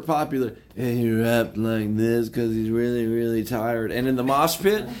super popular, and he rapped like this because he's really, really tired. And in the mosh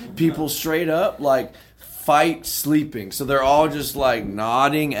pit, people straight up like fight sleeping, so they're all just like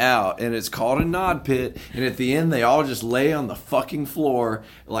nodding out, and it's called a nod pit. And at the end, they all just lay on the fucking floor,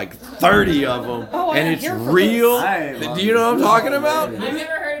 like 30 of them, and it's real. Do you know what I'm talking about? I've never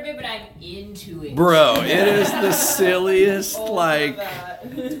heard of it, but I'm into it. Bro, it is the silliest, like.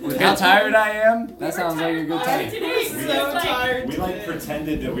 With how tired I am, that sounds like a good time. We like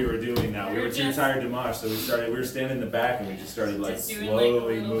pretended that we were doing that. We were too tired to mosh, so we were standing in the back and we just started like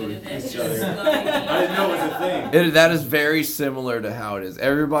slowly moving each other. I didn't know it was a thing. That is very similar to how it is.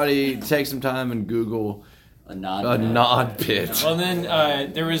 Everybody take some time and Google a nod pit. Well,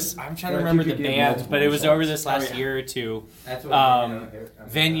 then there was, I'm trying to remember the band, but it was over this last year or two.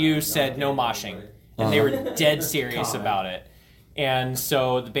 Venue said no moshing, and they were dead serious about it. And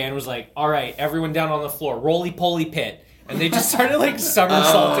so the band was like, all right, everyone down on the floor, roly-poly pit. And they just started like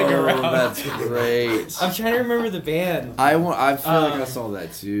somersaulting around. That's great. I'm trying to remember the band. I feel like I saw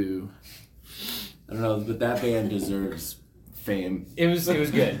that too. I don't know, but that band deserves fame. It was good. It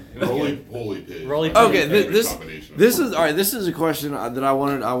was good. Holy pig. Okay, this is all right. This is a question that I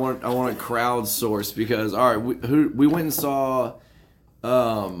wanted to crowdsource because all right, we went and saw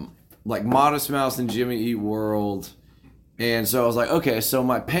like Modest Mouse and Jimmy Eat World, and so I was like, okay, so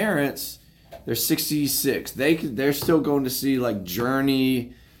my parents, they're 66. They're still going to see like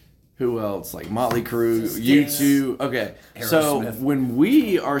Journey. Who else? Like Motley Crue, U2. Okay, so when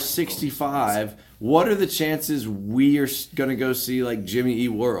we are 65, what are the chances we are going to go see like Jimmy Eat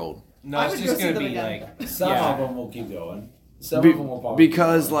World? No, it's just going to be like some of them will keep going. Some of them will probably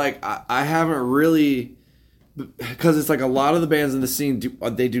because like I haven't really, because it's like a lot of the bands in the scene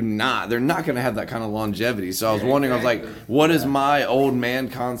they're not going to have that kind of longevity. So I was wondering, I was like, what is my old man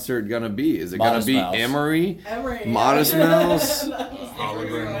concert going to be? Is it going to be Emery, Modest Mouse? Modest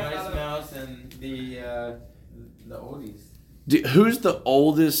Mouse and the oldies. Who's the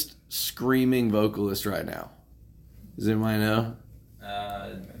oldest screaming vocalist right now? Does anybody know?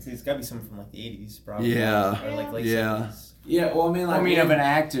 It's got to be someone from like the 80s, probably. Yeah. Or like late Yeah. 70s. Yeah, well, I mean, of an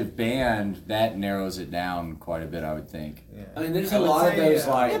active band, that narrows it down quite a bit, I would think. Yeah. I mean, there's a lot of those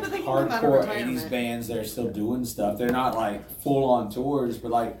like but they can come out of hardcore retirement. 80s bands that are still doing stuff. They're not like full on tours, but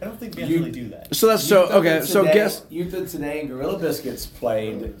like I don't think bands really do that. So that's so okay. So guess Youth of Today and Gorilla Biscuits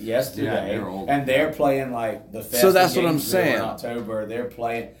played yesterday, Yeah, they're old. and they're playing like the fest. So that's what I'm in Gainesville in saying. October, they're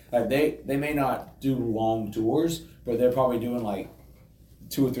playing. Like they may not do long tours, but they're probably doing like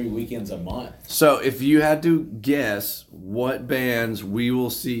 2 or 3 weekends a month. so. If you had to guess what bands we will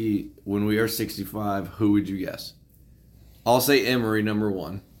see when we are 65, who would you guess? I'll say Emery number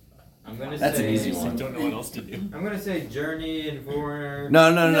 1. I'm gonna That's say, an easy one. Don't know what else to do. I'm gonna say Journey and Foreigner.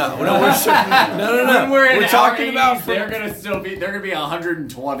 No. We're talking about They're gonna be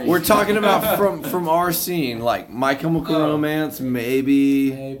 120. We're talking about from our scene, like My Chemical Romance,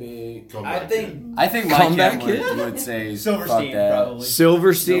 maybe Maybe. I think Mike Comeback Emmer Kid? would say Silverstein, fuck that. probably.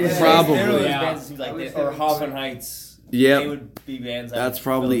 Silverstein, They're one of probably. those Yeah. bands that seems like they, or Hoffman Heights. Yep. They would be bands. That's I'd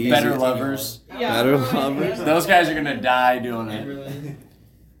probably really easy. Better take Lovers. Better Lovers. Those guys are gonna die doing it. Amberlin.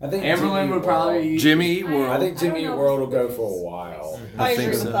 I think Amberlin Jimmy would probably. Jimmy Eat I World. think Jimmy Eat World will go for a while. I think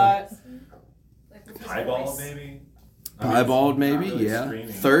agree so. with that. Piebald, maybe? Piebald, maybe, Not really yeah. screaming.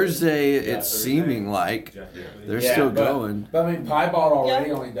 Thursday, it's Thursday. seeming like Definitely. they're Yeah, still but- going. But I mean, Piebald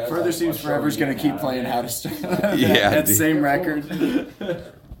already only does. Further like, Seems one Forever's show a gonna year keep now. playing How to Start. Yeah, that dude. same record.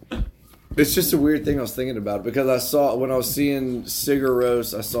 It's just a weird thing I was thinking about because I saw when I was seeing Sigur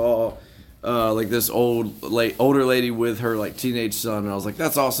Rós, I saw like this older lady with her like teenage son, and I was like,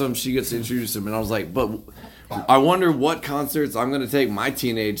 that's awesome. She gets to introduce him, and I was like, but I wonder what concerts I'm gonna take my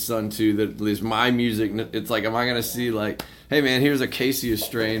teenage son to that is my music. It's like, am I gonna see like, hey man, here's a Casey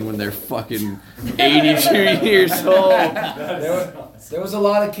Strain when they're fucking 82 years old? There was a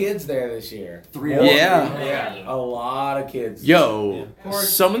lot of kids there this year. Yeah. A lot of kids. Yo,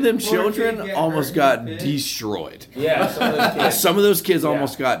 some of them children almost got destroyed. Yeah, Some of those kids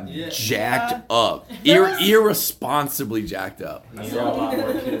almost got jacked up. Irresponsibly jacked up. I saw a lot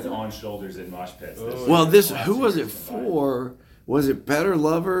more kids on shoulders in mosh pits. Well, who was it for? Was it Better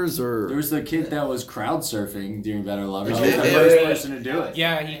Lovers or? There was the kid that was crowd surfing during Better Lovers. Oh, He was the first person to do it.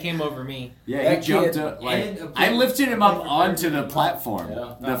 Yeah, he came over me. Yeah, That he jumped kid- up. I lifted him up onto the platform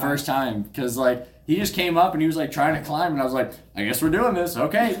the first time because he just came up and he was trying to climb, and I was like, I guess we're doing this.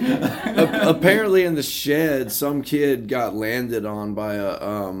 Okay. Apparently, in the shed, some kid got landed on by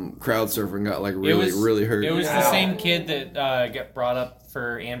a crowd surfer and got really hurt. It was the same kid that got brought up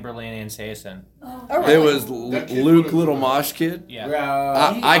for Anberlin and Sayson. It was Luke, Little Mosh Kid. Yeah.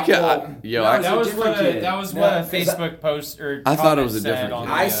 That was what a Facebook post or I thought it was a comment said different on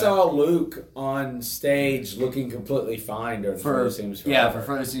kid. I saw Luke on stage looking completely fine during Photo Seems Forever. for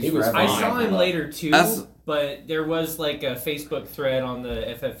Photo Seems He was Forever. I saw him later too, That's- but there was a Facebook thread on the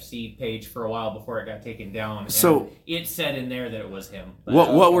FFC page for a while before it got taken down. And So- it said in there that it was him.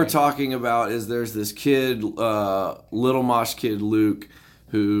 But What we're talking about is there's this kid, Little Mosh Kid Luke,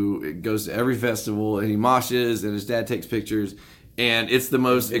 who goes to every festival and he moshes and his dad takes pictures. And it's the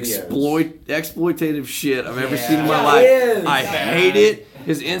most exploitative shit I've ever seen in my life. I hate it.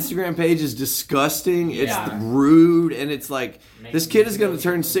 His Instagram page is disgusting. It's rude. And it's like, this kid is going to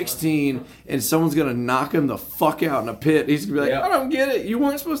turn 16 and someone's going to knock him the fuck out in a pit. He's going to be like, I don't get it. You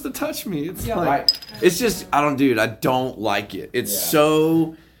weren't supposed to touch me. It's it's just, I don't like it. It's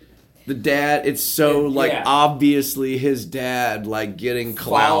so... The dad, it's so obviously his dad getting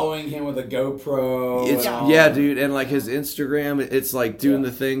clout. Following him with a GoPro. It's dude, and his Instagram, it's doing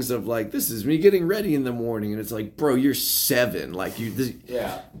the things of this is me getting ready in the morning, and it's bro, you're 7,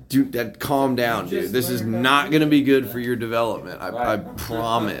 dude, calm down, dude. This is not gonna be good for your development. I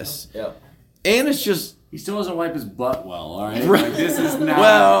promise. Yep. And it's just. He still doesn't wipe his butt well, all right? Right. This is not...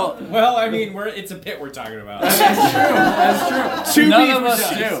 Well, I mean, it's a pit we're talking about. That's true. None of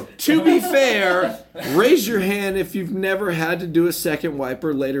us do. To be fair, raise your hand if you've never had to do a second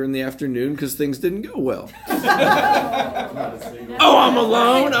wiper later in the afternoon because things didn't go well. Oh, I'm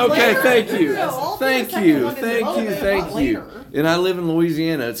alone? Okay, thank you. Thank you. And I live in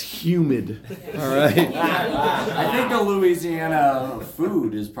Louisiana. It's humid. All right. I think the Louisiana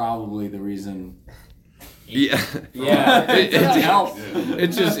food is probably the reason... Yeah. It helps.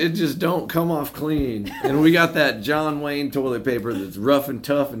 It just don't come off clean. And we got that John Wayne toilet paper that's rough and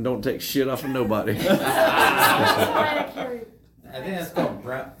tough and don't take shit off of nobody. I think that's called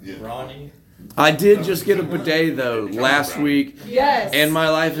brawny. I did just get a bidet though last week. Yes. And my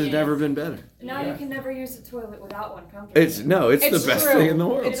life has never been better. Now you can never use the toilet without one. Come It's the best thing in the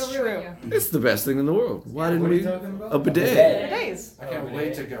world. It's true. It's the best thing in the world. Why didn't we? A bidet. Bidets. I can't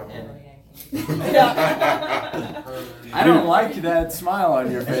wait to go home. I don't like that smile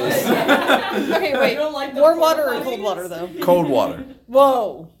on your face. Okay, wait. Warm water or cold water, though? Cold water.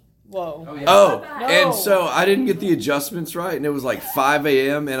 Whoa. Oh, and so I didn't get the adjustments right, and it was 5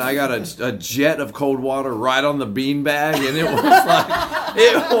 a.m. and I got a jet of cold water right on the beanbag, and it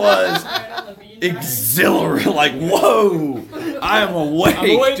was exhilarating. Whoa, I am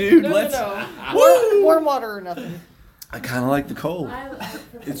awake, dude. No. Warm water or nothing. I kind of like the cold.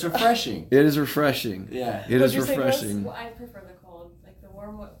 It's refreshing. It is refreshing. Yeah. It is refreshing. Well, I prefer the cold. The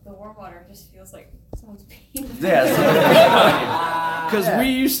warm water just feels like someone's peeing. Because we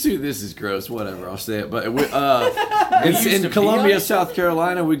used to, this is gross, whatever, I'll say it, but it's in Columbia, South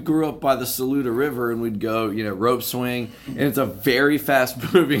Carolina, we grew up by the Saluda River, and we'd go, rope swing, and it's a very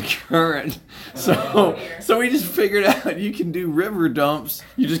fast moving current. So we just figured out you can do river dumps.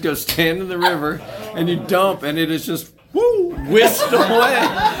 You just go stand in the river, and you dump, and it is just, whisked away.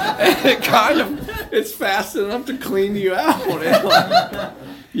 And it's fast enough to clean you out.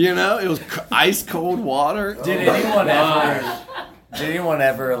 It was ice cold water. Did anyone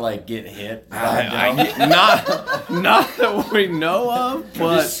ever get hit? Not that we know of,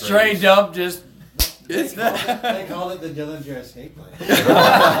 but just straight dump, just. They call it the Dillinger escape plan.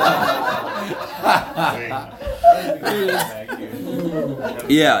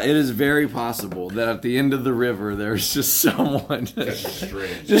 Yeah, it is very possible that at the end of the river there's just someone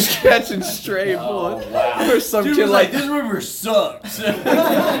just catching stray bullets. Or some Dude kid was like this river sucks.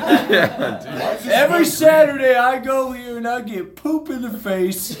 Yeah, Every Saturday I go here and I get poop in the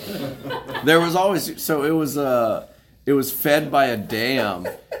face. there was always it was it was fed by a dam,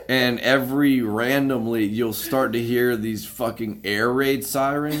 and randomly you'll start to hear these fucking air raid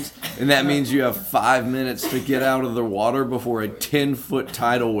sirens, and that means you have 5 minutes to get out of the water before a 10-foot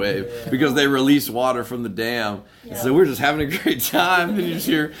tidal wave because they release water from the dam. And so we're just having a great time, and you just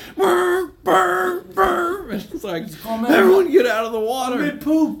hear burr, burr, burr, and it's like, everyone get out of the water.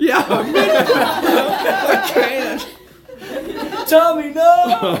 Mid-poop. Yeah, mid-poop. I can't. Tommy,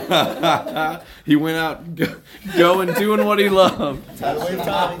 no! He went out going doing what he loved.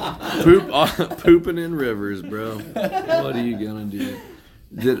 Pooping in rivers, bro. What are you gonna do?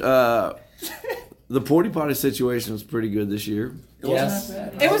 The porta potty situation was pretty good this year. Yes.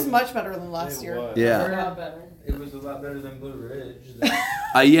 It was much better than last year. Yeah. A lot better. It was a lot better than Blue Ridge.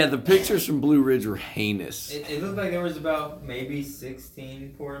 Yeah, the pictures from Blue Ridge were heinous. It looked like there was about maybe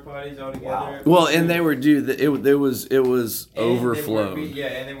 16 porta potties altogether. Well, and they were it was overflowed.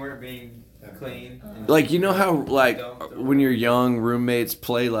 And they weren't being clean. Like, you know how like when you're young, roommates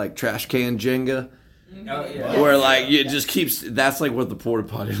play like trash can Jenga. Oh, yeah. Where like it just keeps. That's like what the porta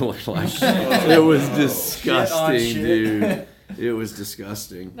potty looked like. It was disgusting, dude. It was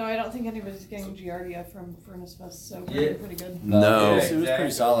disgusting. No, I don't think anybody's getting Giardia from Furnace Fest, so Yeah. pretty good. No. It was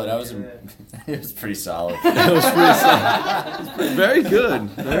pretty solid. It was pretty solid. It was pretty solid. Very good.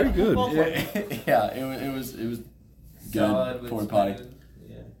 Very good. Well, Yeah, it was Solid good with porta potty. smooth.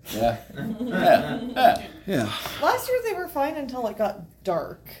 Yeah. Last year they were fine until it got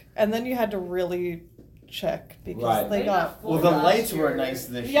dark, and then you had to really check because they got. Well, the lights were nice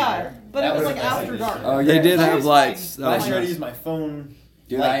this year. Yeah, but it was like after dark. Oh, they did have lights. Last year I used my phone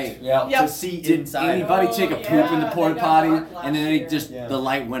Dude, light Yep. to see Did inside. anybody take a poop in the Yeah, porta they got potty dark and then last it year. just Yeah. the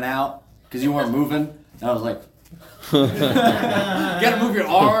light went out because you weren't moving? And I was like, you gotta move your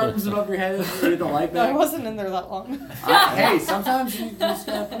arms above your head to get the light No, I back. wasn't in there that long. Hey, sometimes you just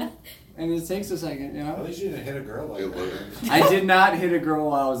gotta, and it takes a second, you At know. least you didn't hit a girl like that. I did not hit a girl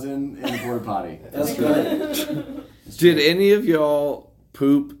while I was in the porta potty. That's good. Did any of y'all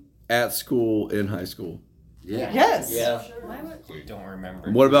poop at school in high school? Yeah. Yes. Yeah. Don't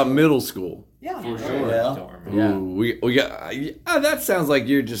remember. What about middle school? Yeah. For sure. Yeah. Don't remember. Ooh, we got. That sounds like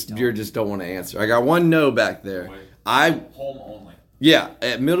you just don't want to answer. I got one no back there. Home only. Yeah,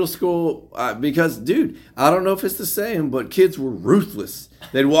 at middle school, because, dude, I don't know if it's the same, but kids were ruthless.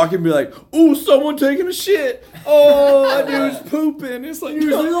 They'd walk in and be like, "Oh, someone taking a shit. Oh, that dude's pooping." It's like, He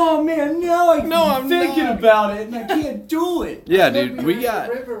was like, "Oh man, no, I'm thinking not." about it and I can't do it." Yeah, dude, we got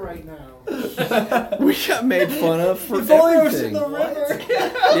river right now. we got made fun of for If only I was everything. in the river.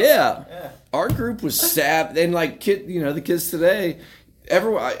 Yeah. Our group was savage, and like the kids today,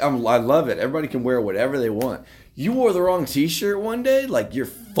 everyone, I love it. Everybody can wear whatever they want. You wore the wrong T-shirt one day, like you're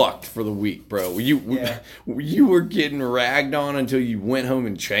fucked for the week, bro. You were getting ragged on until you went home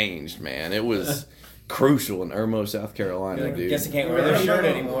and changed, man. It was crucial in Irmo, South Carolina, dude. Guess I can't wear their shirt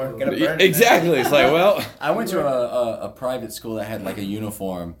anymore. Gotta burn it. Exactly. It's like, well, I went to a private school that had like a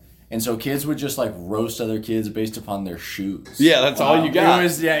uniform, and so kids would just like roast other kids based upon their shoes. yeah, that's all you got.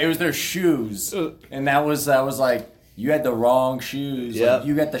 It was their shoes, and that was like you had the wrong shoes. Yep. Like,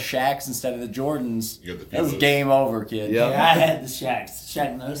 you got the Shaqs instead of the Jordans. You got the That was Pumas. game over, kid. Yep. I had the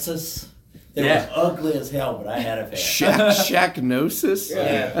Shaqnosis. They Yeah. were ugly as hell, but I had a pair. Shacknosis?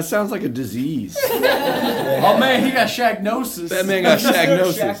 Yeah. That sounds like a disease. Oh man, he got Shaqnosis. That man got If you stare at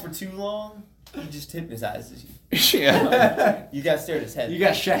Shacknosis. Shaq for too long, he just hypnoptizes you. Yeah. You gotta stare at his head. You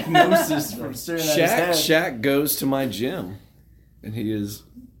got Shaqnosis from staring at his head. Shaq goes to my gym, and he is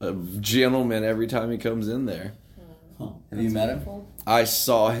a gentleman every time he comes in there. Have you met him? I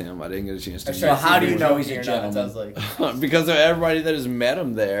saw him. I didn't get a chance to I was meet trying to So see how if do he you was know he's joking a or not, so I was gentleman? like, because of everybody that has met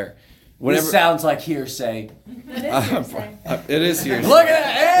him there. This sounds like hearsay. That is hearsay. It is here. Look at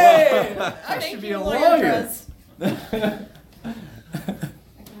that! Hey, I Thank should be you, a lawyer lawyer. Dress. I can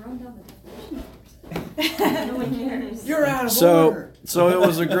run down the definition. No one cares. "You're out of So order." it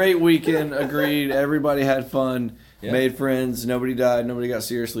was a great weekend. Agreed. Everybody had fun. Yeah. Made friends. Nobody died. Nobody got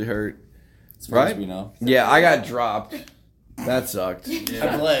seriously hurt. As far as Right? we know. Yeah, I got dropped. That sucked.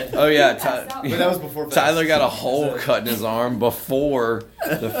 I bled. Oh yeah, But that was before Fest. Tyler got a hole cut in his arm before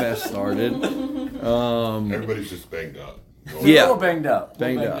the fest started. Everybody's just banged up. A Yeah. little banged up.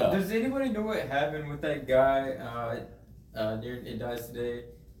 Banged up. Does anybody know what happened with that guy near it dies today?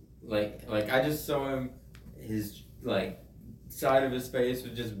 Like I just saw him, his like side of his face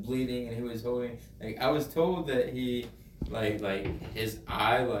was just bleeding, and he was holding. Like I was told that he like his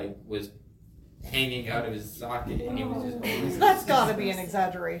eye like was hanging out of his socket, and he was just holding. That's got to be an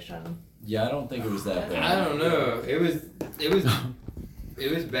exaggeration. Yeah, I don't think it was that bad. I don't know. It was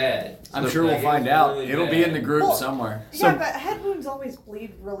It was bad. I'm sure we'll find out. It'll be in the group somewhere. Yeah, but head wounds always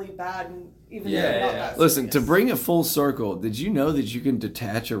bleed really bad, and even though they're not that Listen, to bring it full circle, did you know that you can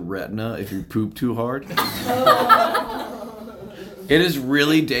detach a retina if you poop too hard? It is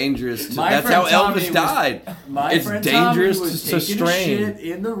really dangerous. That's how Elvis died. It's dangerous to strain. Shit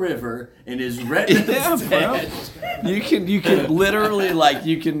in the river, and his retina is dead. You can literally, like,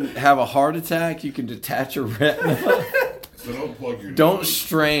 you can have a heart attack. You can detach a retina. So don't plug your Don't nose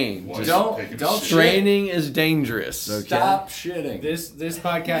strain. while Don't you're taking a shit. straining is dangerous. Okay? Stop shitting. This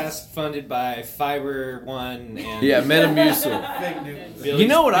podcast funded by Fiber One and Metamucil. You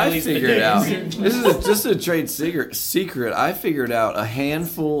know what I figured out? This is just a trade secret. I figured out a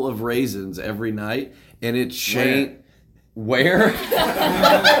handful of raisins every night, and it changed. Where?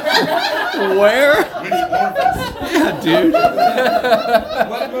 Where? Yeah, dude.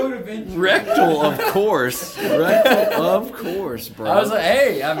 What motivation? Rectal, of course. Rectal, of course, bro. I was like,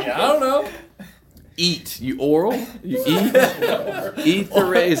 hey, I don't know. Eat. You oral? You eat? Eat the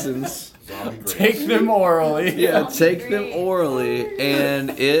raisins. Take them orally. Yeah, take them orally, and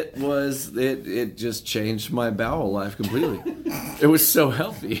it just changed my bowel life completely. It was so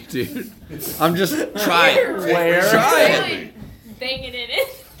healthy, dude. I'm just trying. Try it. Banging it in.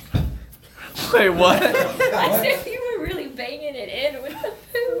 Wait, what? I said you were really banging it in with the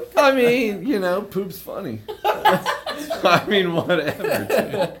poop. I mean, poop's funny. I mean, whatever.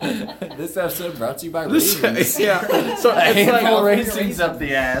 This episode brought to you by raisins. Yeah. So a handful of raisins up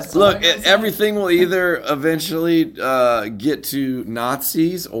the ass. Look, everything will either eventually get to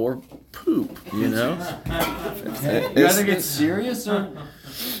Nazis or poop, You either get serious or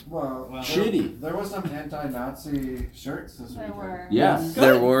shitty. There was some anti-Nazi shirts this weekend. Yeah,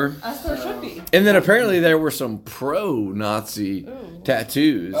 there were. As there should be. And then apparently there were some pro-Nazi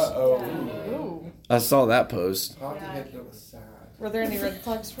tattoos. Ooh. I saw that post. Were there any red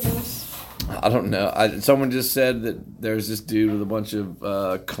flags for this? I don't know. Someone just said that there's this dude with a bunch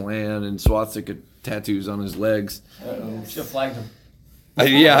of Klan and swastika tattoos on his legs. Should have flagged him.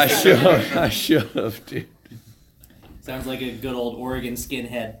 Yeah, I should have, dude. Sounds like a good old Oregon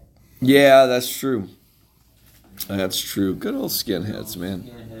skinhead. Yeah, that's true. That's true. Good old skinheads,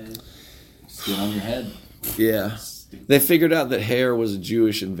 man. Skin on your head. Yeah. They figured out that hair was a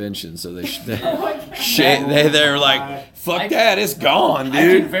Jewish invention, so they're like, fuck that, it's gone, dude.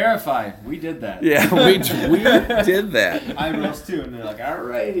 I can verify. We did that. Yeah, we did that. Eyebrows too, and they're like, all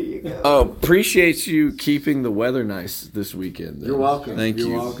right, here you go. Oh, appreciate you keeping the weather nice this weekend. You're welcome. Thank you.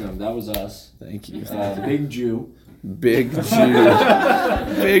 You're welcome. That was us. Thank you. Big Jew. Big Jew.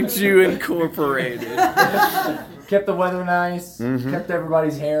 Big Jew Incorporated. Kept the weather nice. Mm-hmm. Kept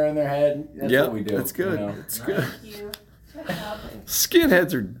everybody's hair in their head. That's what we do. That's good. You know? That's good.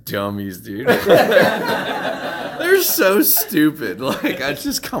 Skinheads are dummies, dude. They're so stupid. Like,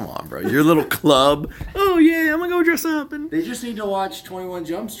 come on, bro. Your little club. Oh yeah, I'm gonna go dress up and. They just need to watch 21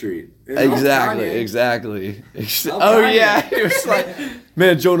 Jump Street. Exactly. Oh yeah, it was like,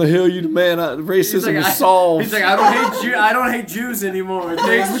 man, Jonah Hill, you the man. Racism is solved. He's like, I don't hate Jews anymore.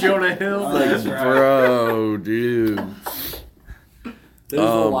 Thanks, Jonah Hill. Like, bro, dude. That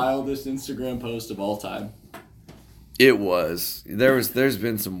was the wildest Instagram post of all time. It was. There's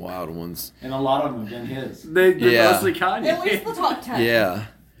been some wild ones. And a lot of them have been his. They're mostly Kanye. At least the top 10. Yeah.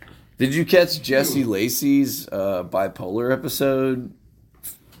 Did you catch Jesse Lacey's bipolar episode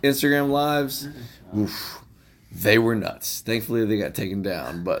Instagram lives? Oof. They were nuts. Thankfully they got taken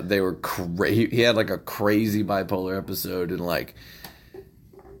down, but they were crazy. He had like a crazy bipolar episode, and like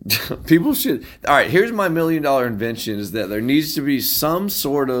people should. All right, here's my $1 million invention: is that there needs to be some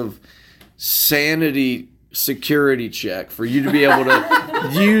sort of sanity security check for you to be able to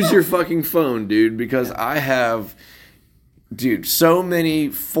use your fucking phone, dude, because I have, dude, so many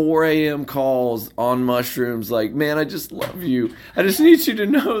 4 a.m. calls on mushrooms like, man, I just love you. I just need you to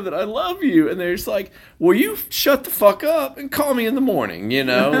know that I love you. And they're just like, well, you shut the fuck up and call me in the morning,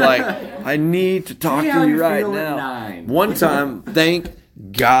 Like, I need to talk to you right now. One time, thank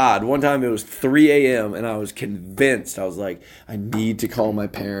God, one time it was 3 a.m. and I was convinced. I was like, I need to call my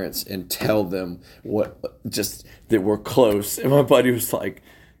parents and tell them that we're close. And my buddy was like,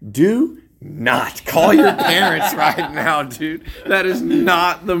 do not call your parents right now, dude. That is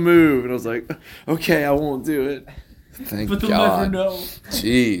not the move. And I was like, okay, I won't do it. Thank God. But they'll never know.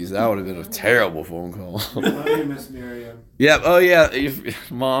 Jeez, that would have been a terrible phone call. Love you, Miss Miriam. Yep. Oh yeah.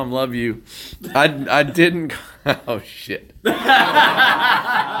 Mom, love you. I didn't. Oh shit.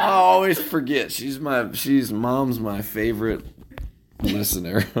 I always forget. Mom's my favorite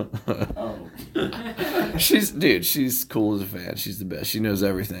listener. She's cool as a fan. She's the best. She knows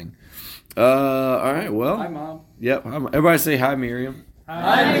everything. All right. Well. Hi, Mom. Yep. Everybody say hi, Miriam.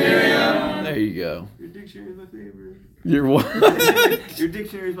 Hi, Miriam. There you go. Your dictionary is my favorite. Your what? Your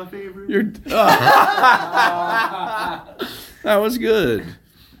dictionary is my favorite. That was good.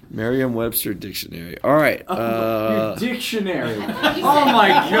 Merriam-Webster dictionary. All right. Your dictionary. Oh my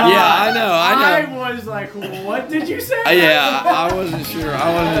god. Yeah, I know. I was like, what did you say? Yeah, I wasn't sure. I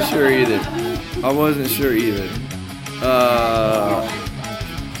wasn't sure either.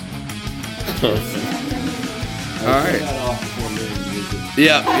 All right.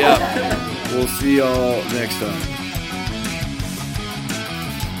 Yeah. We'll see y'all next time.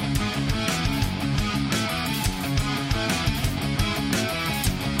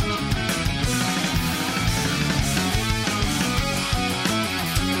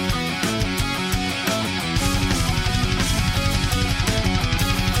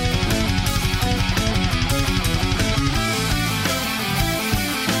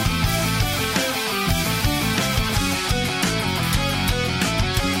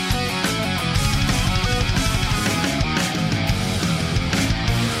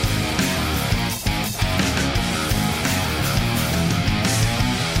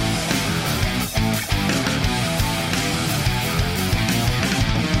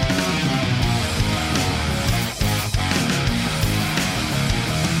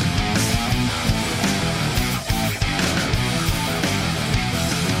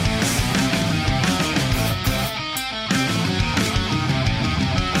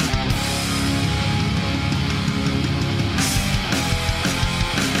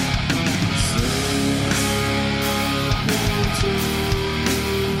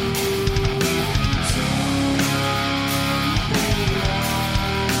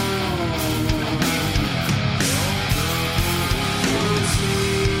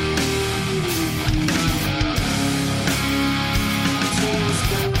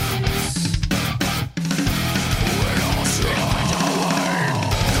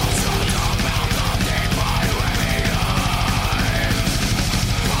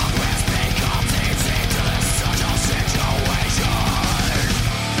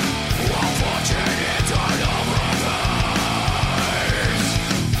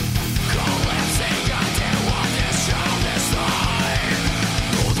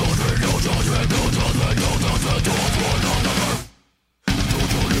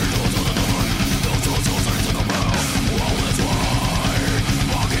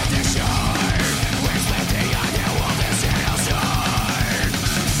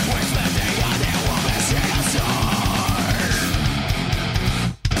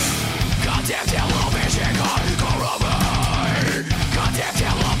 Goddamn television,